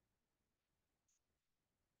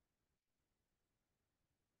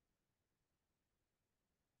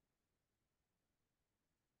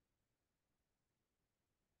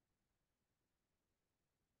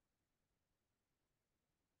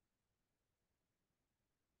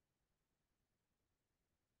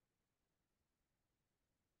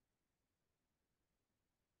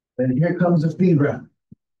 And here comes the speed round.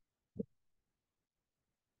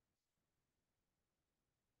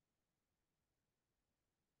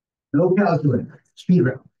 No calculator, speed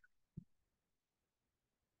round.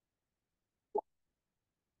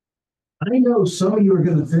 I know some of you are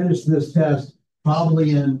going to finish this test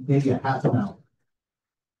probably in maybe a half an hour.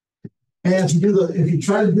 And if you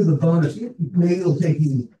try to do the bonus, maybe it'll take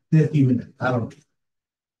you 50 minutes. I don't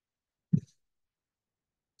know.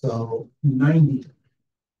 So 90.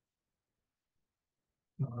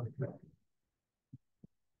 Okay.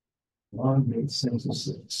 Long makes sense of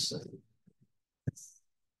 6.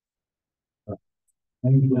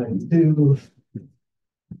 92.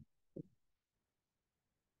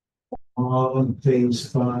 On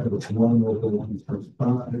phase 5 with 1 over 1 plus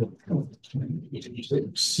 5.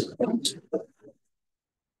 26.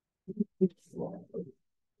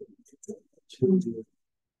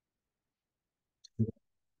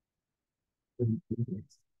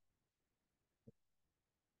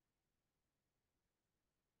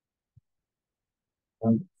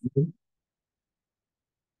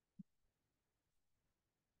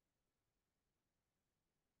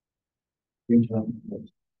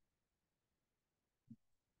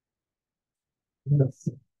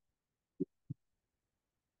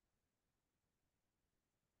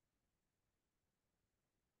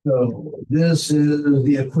 So this is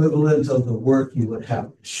the equivalent of the work you would have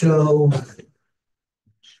to show.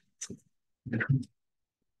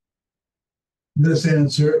 This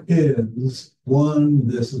answer is 1,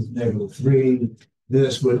 this is -3.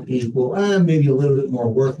 This would equal, maybe a little bit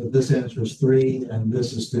more work, but this answer is 3, and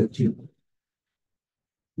this is 15.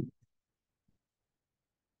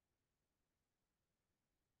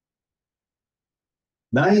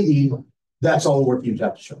 $90, that's all the work you'd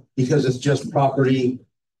have to show, because it's just property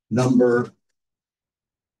number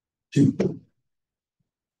 2.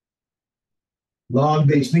 Log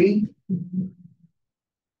base b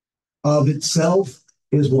of itself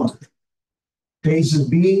is 1. Base is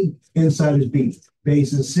b, inside is b.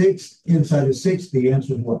 Base is 6, inside is 6, the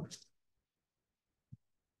answer is 1.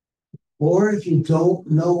 Or if you don't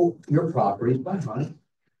know your properties by heart,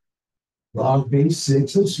 log base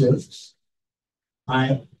 6 of 6.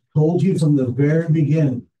 I told you from the very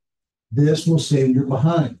beginning, this will save you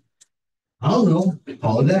behind. I don't know,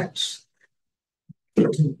 call it x.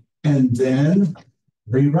 And then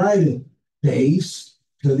rewrite it. Base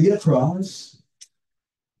to the across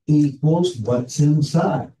equals what's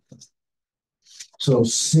inside. So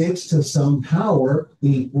 6 to some power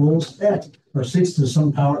equals x, or 6 to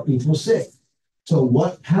some power equals 6. So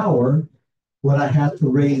what power would I have to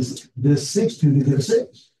raise this 6 to get a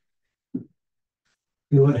 6?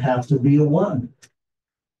 It would have to be a 1.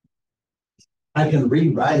 I can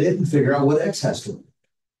rewrite it and figure out what x has to be.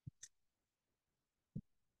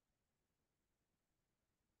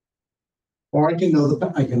 Or I can know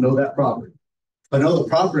that property. If I know the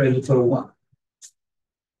property, I just put a 1.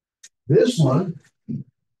 This one,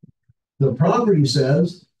 the property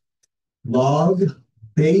says log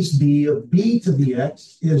base b of b to the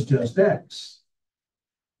x is just x.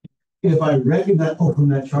 If I recognize, from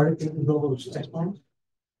that chart,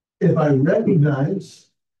 if I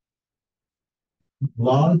recognize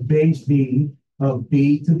log base b of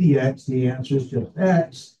b to the x, the answer is just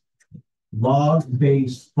x. Log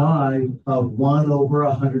base 5 of 1 over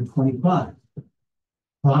 125.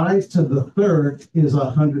 5 to the third is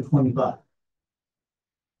 125.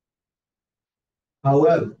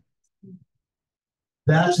 However,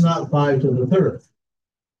 that's not 5 to the third.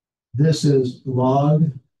 This is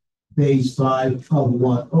log base 5 of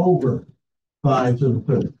 1 over 5 to the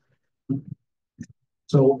third.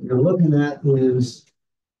 So what you're looking at is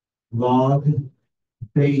log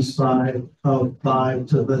base 5 of 5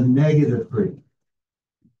 to the negative 3.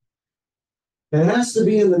 It has to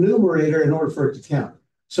be in the numerator in order for it to count.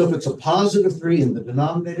 So if it's a positive 3 in the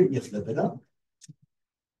denominator, you flip it up.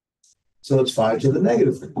 So it's 5 to the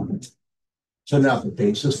negative 3. So now if the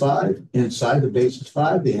base is 5, inside the base is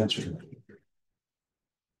 5, the answer is negative 3.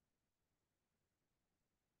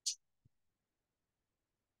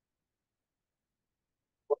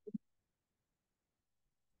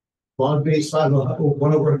 Log base 5 of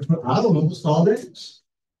 1 over, I don't know, what's called x.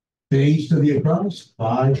 Base to the across,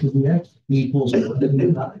 5 to the x equals 1 to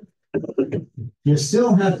the 5. You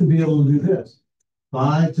still have to be able to do this.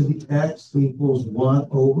 5 to the x equals 1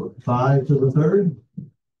 over 5 to the third.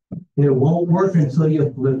 It won't work until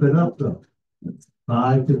you flip it up, though.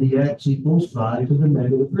 5 to the x equals 5 to the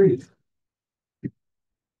negative 3.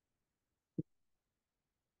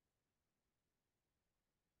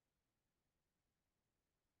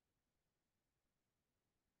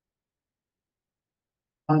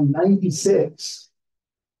 On 96,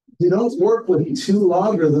 you don't work with two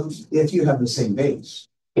logarithms if you have the same base.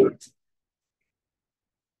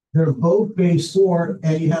 They're both base 4,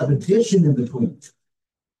 and you have addition in between.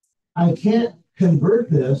 I can't convert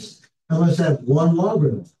this unless I have one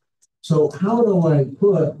logarithm. So how do I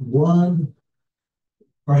put one,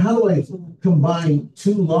 or how do I combine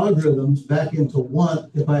two logarithms back into one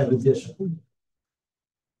if I have addition?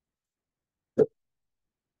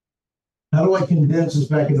 How do I condense this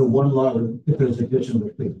back into one logarithm if there's addition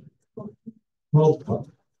between? Well,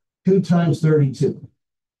 2 times 32.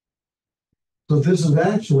 So this is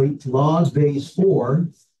actually log base 4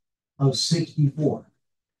 of 64.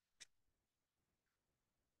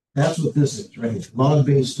 That's what this is, right? Log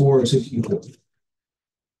base 4 of 64.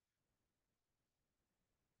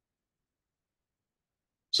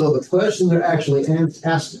 So the question they're actually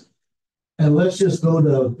asking, and let's just go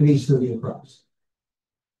to base to the across.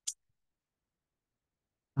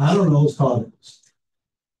 I don't know what's called this.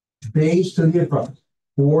 Base to the across.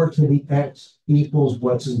 4 to the x equals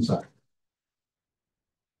what's inside.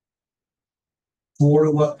 4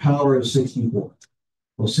 to what power is 64?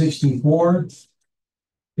 Well, 64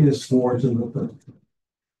 is 4 to the third.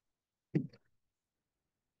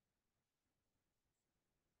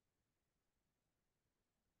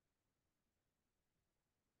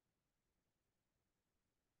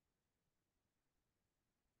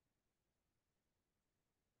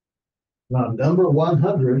 Now, number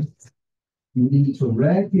 100, you need to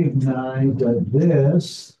recognize that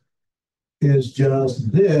this is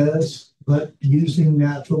just this, but using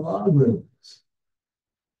natural logarithms.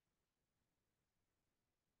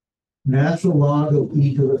 Natural log of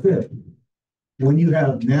e to the fifth. When you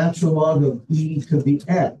have natural log of e to the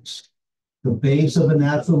x, the base of a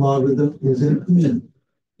natural logarithm is an e.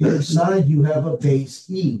 Inside, you have a base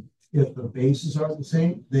e. If the bases are the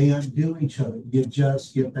same, they undo each other. You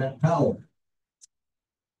just get that power.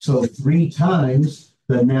 So 3 times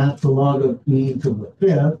the natural log of e to the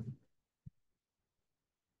fifth.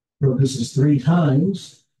 So this is 3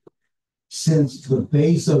 times. Since the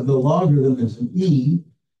base of the logarithm is an e,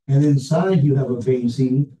 and inside you have a base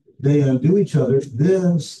e, they undo each other.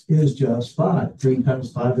 This is just 5. 3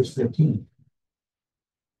 times 5 is 15.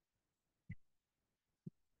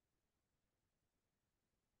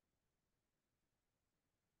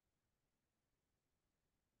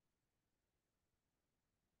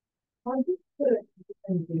 How do you put it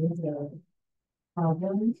in the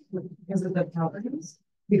problems because of the properties?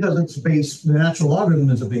 Because it's base, the natural logarithm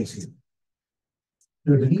is a base e.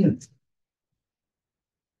 There's an e in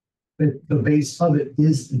it. The base of it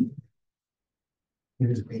is e. It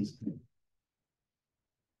is base e.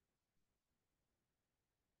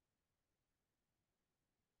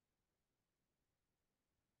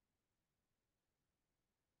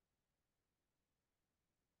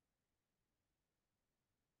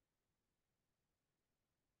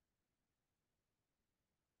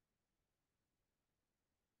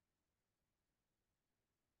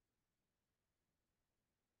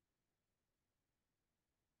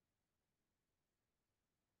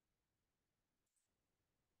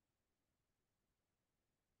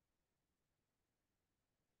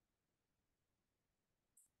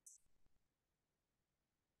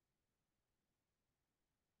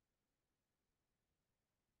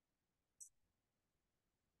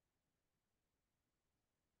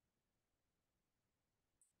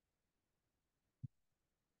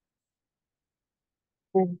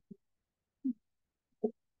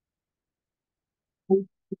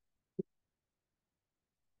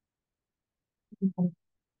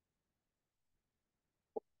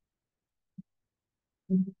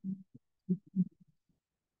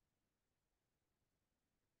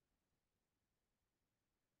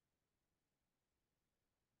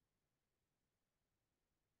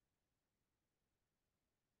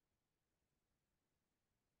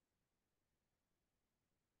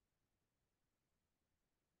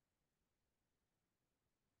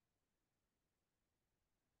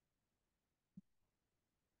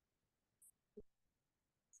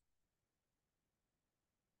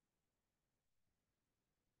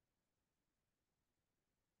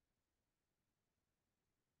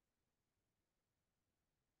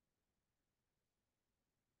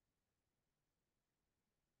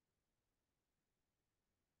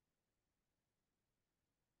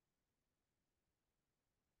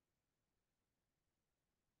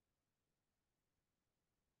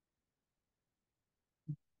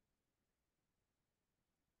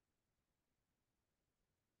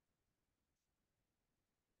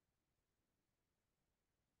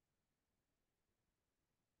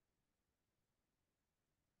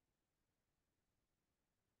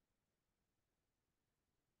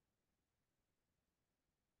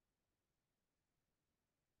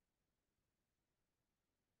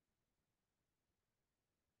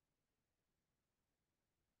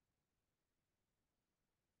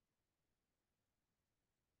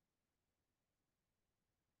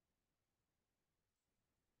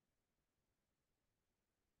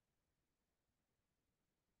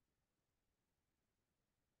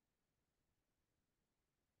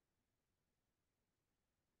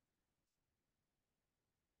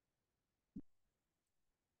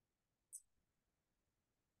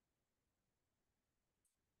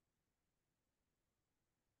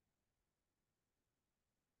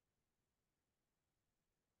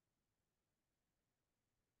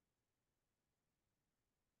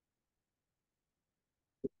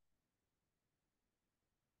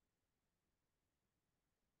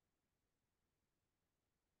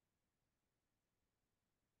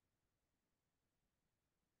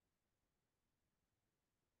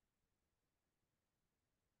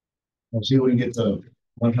 We'll see if we can get to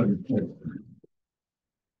 100.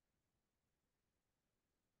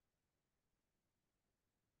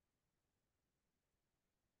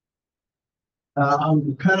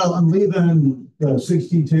 I'm leaving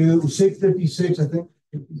 62, 656, I think.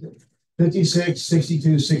 56,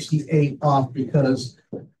 62, 68 off because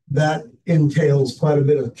that entails quite a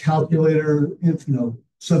bit of calculator,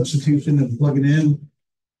 substitution and plugging in.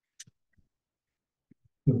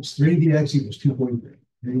 It was 3dx equals 2.3.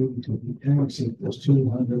 3dx equals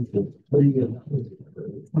 200.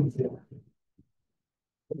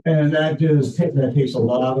 And that takes a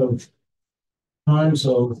lot of time,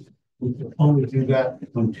 so we can only do that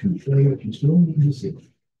on Tuesday if you still need to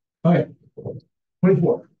see. All right,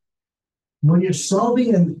 24. When you're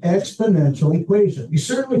solving an exponential equation, you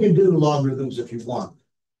certainly can do logarithms if you want.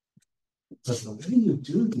 But the way you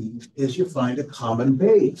do these is you find a common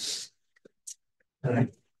base.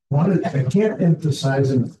 And I can't emphasize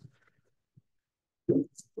enough.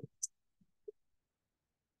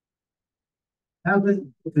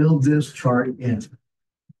 Haven't filled this chart in.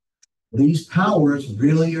 These powers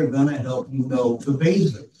really are going to help you know the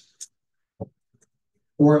bases.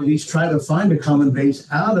 Or at least try to find a common base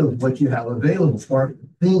out of what you have available, or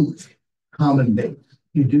think common base.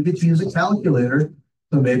 You do get to use a calculator,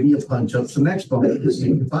 so maybe you punch up some exponents to see if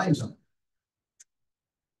you can find something.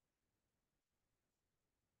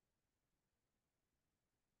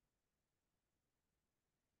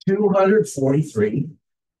 $243.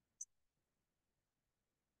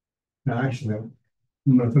 Now, actually, I'm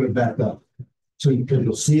going to put it back up so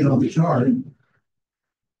you'll see it on the chart.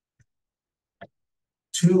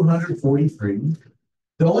 243.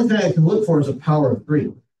 The only thing I can look for is a power of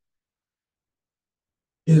 3.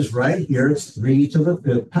 Is right here. It's 3 to the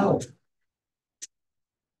 5th power.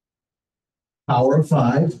 Power of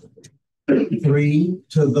 5. 3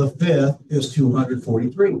 to the 5th is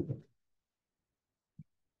 243.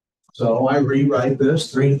 So I rewrite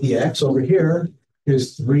this. 3 to the x over here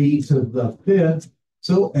is 3 to the 5th.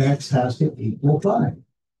 So x has to equal 5.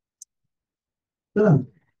 Done.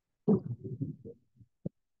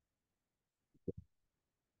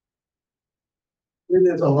 And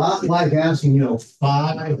it's a lot like asking,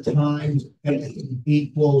 5 times x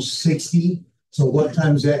equals 60. So what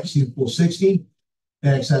times x equals 60?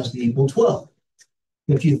 X has to equal 12,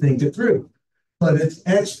 if you think it through. But it's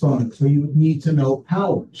exponent, so you would need to know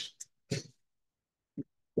powers.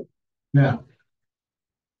 Now,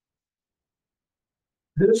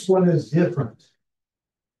 this one is different.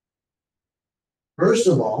 First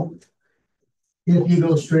of all, if you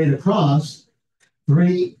go straight across,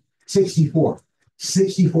 64.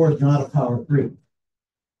 64 is not a power of 3.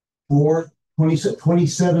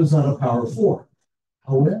 27 is not a power of 4.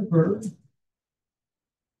 However,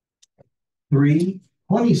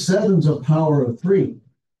 27 is a power of 3.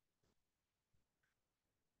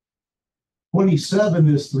 27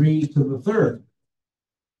 is 3 to the 3rd.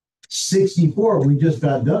 64, we just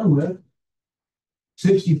got done with.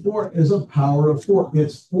 64 is a power of 4.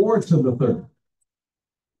 It's 4 to the 3rd.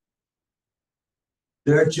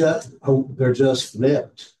 They're just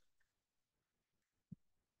flipped.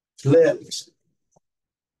 Flipped.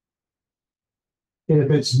 If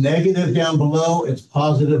it's negative down below, it's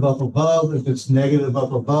positive up above. If it's negative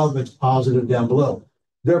up above, it's positive down below.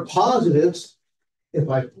 They're positives. If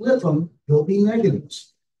I flip them, they'll be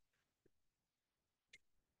negatives.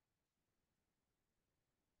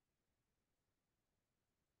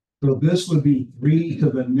 So this would be 3 to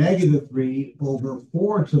the negative 3 over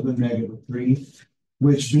 4 to the negative 3,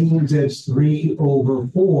 which means it's 3 over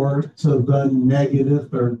 4 to the negative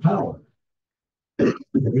 3rd power.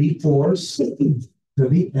 3/4 to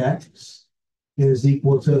the x is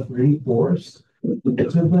equal to 3/4 to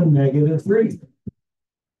the negative 3.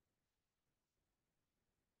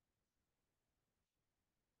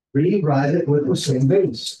 Rewrite it with the same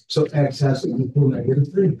base. So x has to equal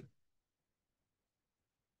negative 3.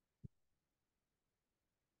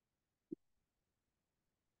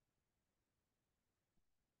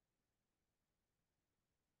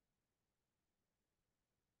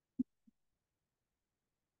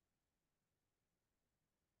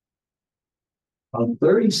 On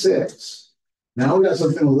 36, now we got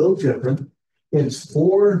something a little different. It's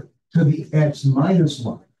 4 to the x minus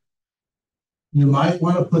 1. You might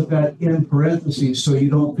want to put that in parentheses so you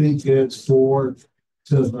don't think it's 4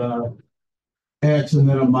 to the x and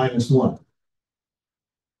then a minus 1.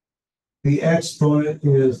 The exponent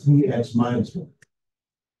is the x minus 1.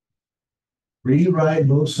 Rewrite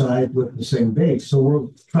both sides with the same base. So we're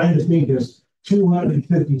trying to think is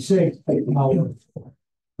 256 power 4.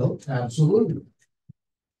 Oh, absolutely.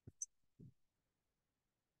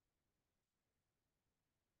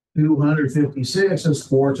 256 is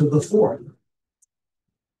 4 to the 4th.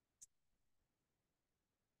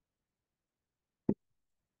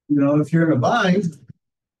 If you're in a bind,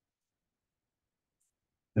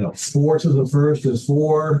 4 to the 1st is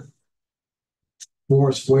 4.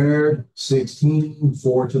 4 squared, 16.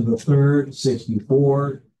 4 to the 3rd,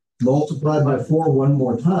 64. Multiplied by 4 one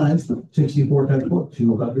more time, 64 times 4,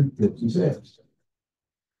 256.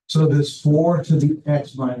 So this 4 to the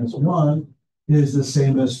x minus 1 is the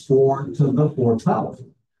same as 4 to the 4th power.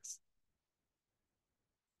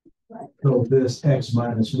 So this x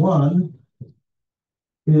minus 1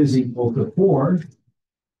 is equal to 4.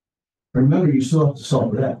 Remember, you still have to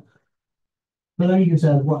solve it out. But now you just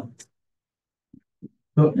add 1.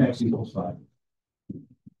 So x equals 5.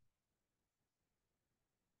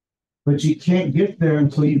 But you can't get there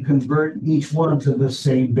until you convert each one to the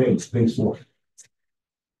same base 4.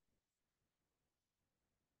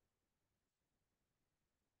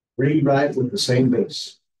 Rewrite with the same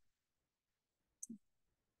base.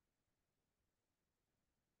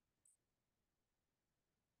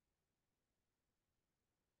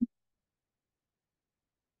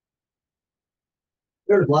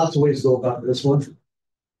 There's lots of ways to go about this one.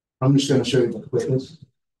 I'm just going to show you the quickness.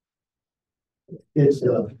 It's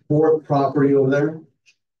the 4th property over there.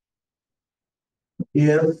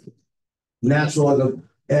 If natural log of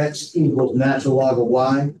x equals natural log of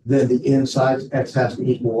y, then the inside x has to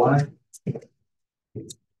equal y.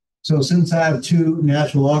 So since I have 2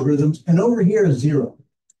 natural logarithms, and over here is 0.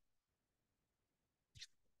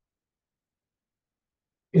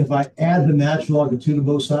 If I add the natural log of 2 to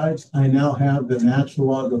both sides, I now have the natural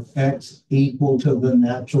log of x equal to the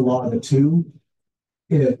natural log of 2.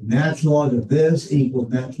 If natural log of this equals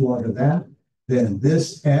natural log of that, then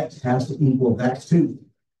this x has to equal that too.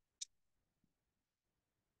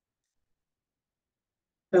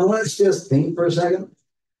 Now let's just think for a second.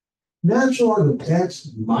 Natural log of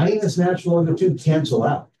x minus natural log of 2 cancel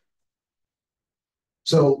out.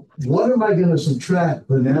 So what am I going to subtract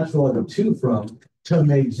the natural log of 2 from to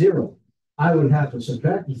make 0? I would have to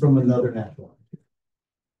subtract it from another natural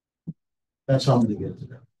log. That's how I'm going to get to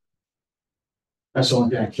that. That's the only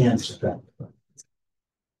thing I can subtract. Okay.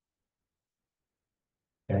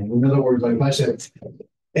 In other words, like if I said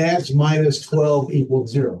x minus 12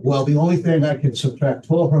 equals 0. Well, the only thing I can subtract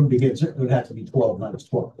 12 from to get 0 would have to be 12 minus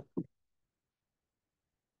 12.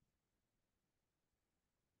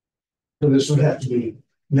 So this would have to be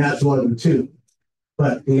natural log of 2.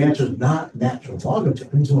 But the answer is not natural log of 2.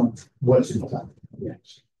 It's on what's inside the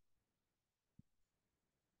x.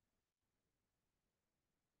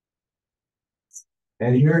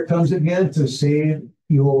 And here it comes again to save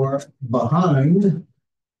your behind.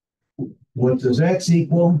 What does x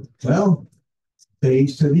equal? Well,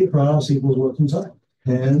 base to the across equals what's inside.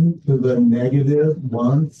 10 to the negative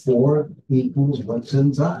 1/4 equals what's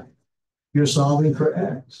inside. You're solving for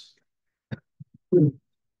x.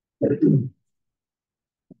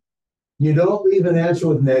 You don't leave an answer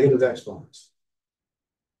with negative exponents.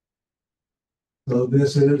 So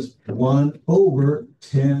this is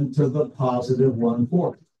 1/10 to the positive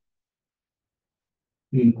 1/4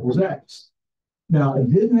 equals x. Now, it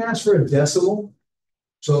didn't ask for a decimal,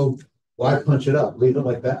 so why punch it up? Leave it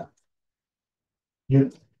like that.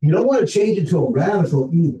 You don't want to change it to a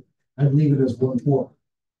radical either. I'd leave it as 1/4.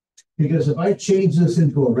 Because if I change this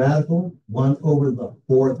into a radical,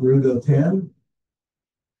 1/4 root of 10,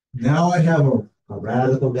 now I have a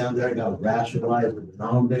radical down there. I got to rationalize the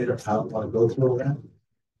denominator. How do I go through that?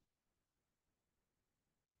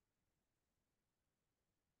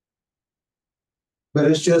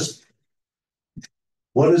 But it's just,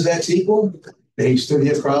 what does x equal? Base to the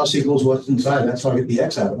across equals what's inside. That's how I get the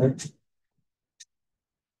x out of there.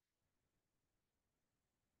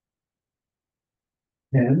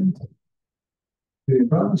 And to the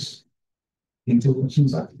across equals what's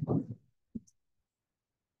inside.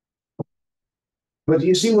 But do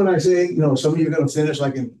you see when I say, some of you are going to finish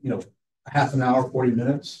like in, half an hour, 40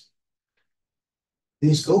 minutes?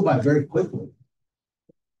 These go by very quickly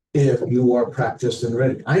if you are practiced and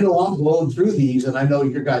ready. I know I'm blowing through these, and I know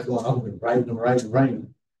your guys going, oh, we're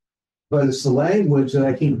writing. But it's the language that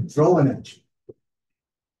I keep throwing at you.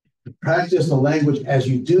 Practice the language as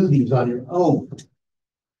you do these on your own.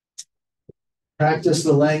 Practice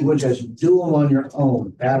the language as you do them on your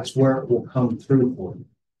own. That's where it will come through for you.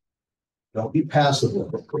 Don't be passive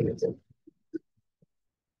with it.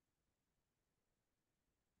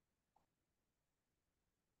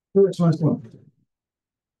 What's my one?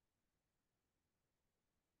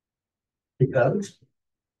 Because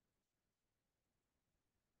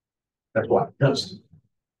that's why it does.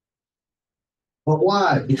 But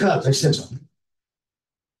why? Because I said something.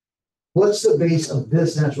 What's the base of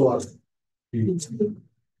this natural logarithm?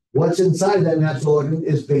 What's inside that natural logarithm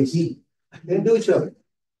is base e. They do each other.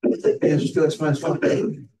 It's just 2x minus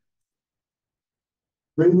 1.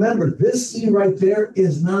 Remember, this e right there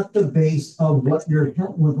is not the base of what you're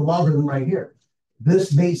counting with the logarithm right here.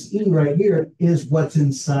 This base e right here is what's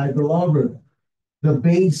inside the logarithm. The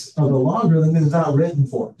base of the logarithm is not written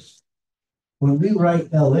for us. When we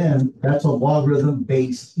write ln, that's a logarithm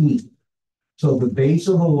base e. So the base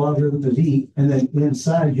of the logarithm is e, and then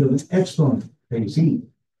inside you have an exponent, base e.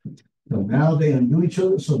 So now they undo each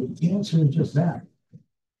other, so the answer is just that.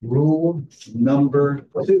 Rule number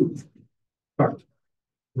 2. Right.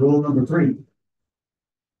 Rule number 3.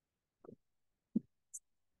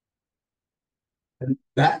 And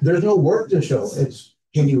that there's no work to show. It's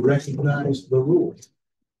can you recognize the rule?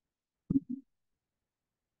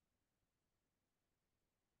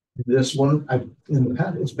 This one, in the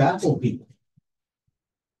past, it's baffled people.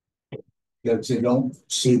 Because they don't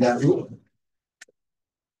see that rule.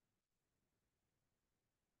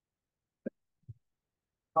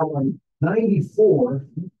 On 94,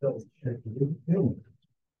 double check it.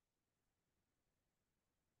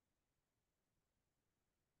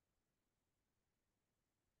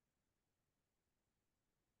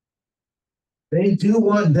 They do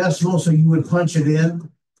want decimal, so you would punch it in,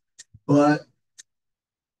 but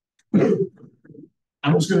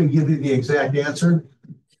I'm just going to give you the exact answer.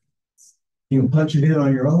 You can punch it in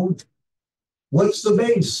on your own. What's the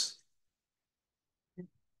base?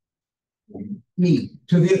 E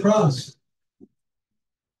to the across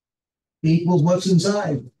equals what's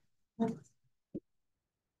inside.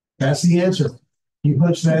 That's the answer. You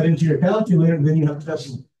punch that into your calculator, then you have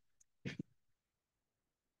decimal.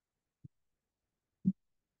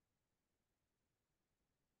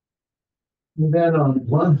 And then on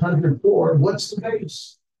 104, what's the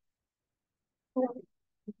base?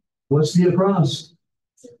 What's the across?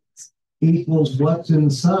 Equals what's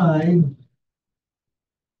inside.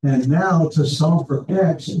 And now to solve for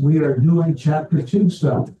x, we are doing chapter 2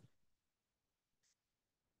 stuff.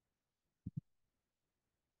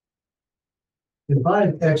 If I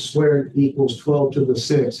have x squared equals 12 to the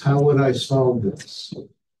 6th, how would I solve this?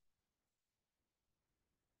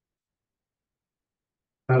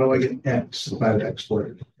 How do I get x if I have x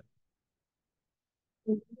squared?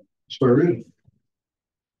 Square root.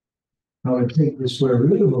 I would take the square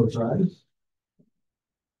root of both sides.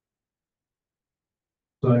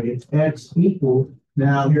 So I get x equal.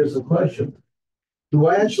 Now here's the question. Do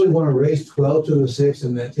I actually want to raise 12 to the 6th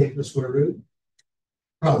and then take the square root?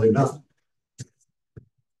 Probably not.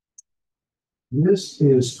 This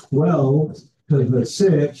is 12 to the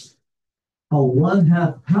 6th. A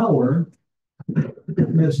 1/2 power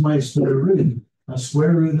is my square root. A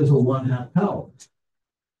square root is a 1/2 power.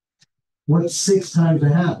 What's 6 times a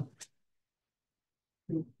half?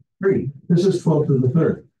 3. This is 12 to the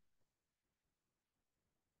 3rd.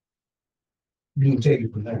 You can take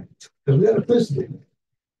it from there. Because we got a physics.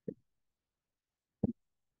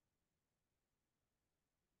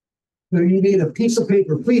 So you need a piece of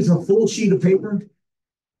paper, please, a full sheet of paper.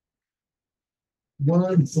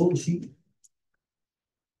 One full sheet.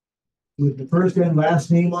 With the first and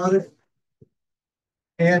last name on it.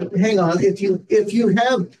 And hang on, if you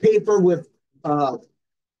have paper with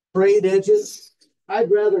frayed edges, I'd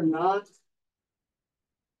rather not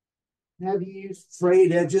have you use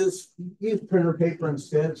frayed edges. Use printer paper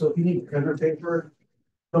instead. So if you need printer paper,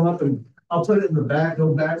 come up and I'll put it in the back,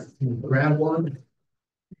 go back and grab one.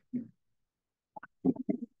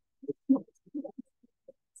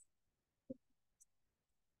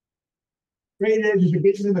 Frayed edges are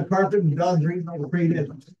getting in the carpet and dogs reading all the frayed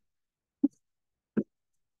edges.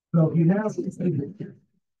 So if you have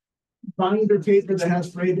binder paper that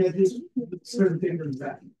has frayed edges, certain paper in the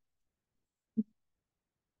back.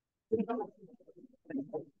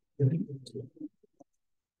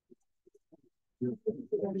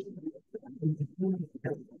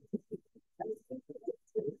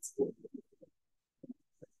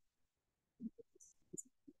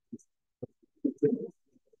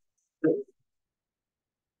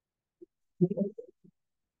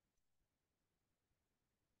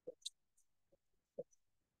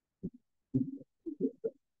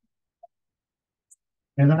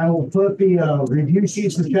 And I will put the review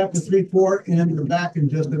sheets for chapter 3, 4 in the back in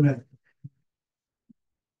just a minute.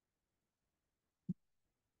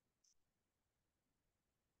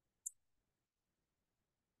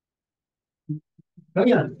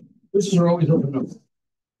 Again, this is always open up.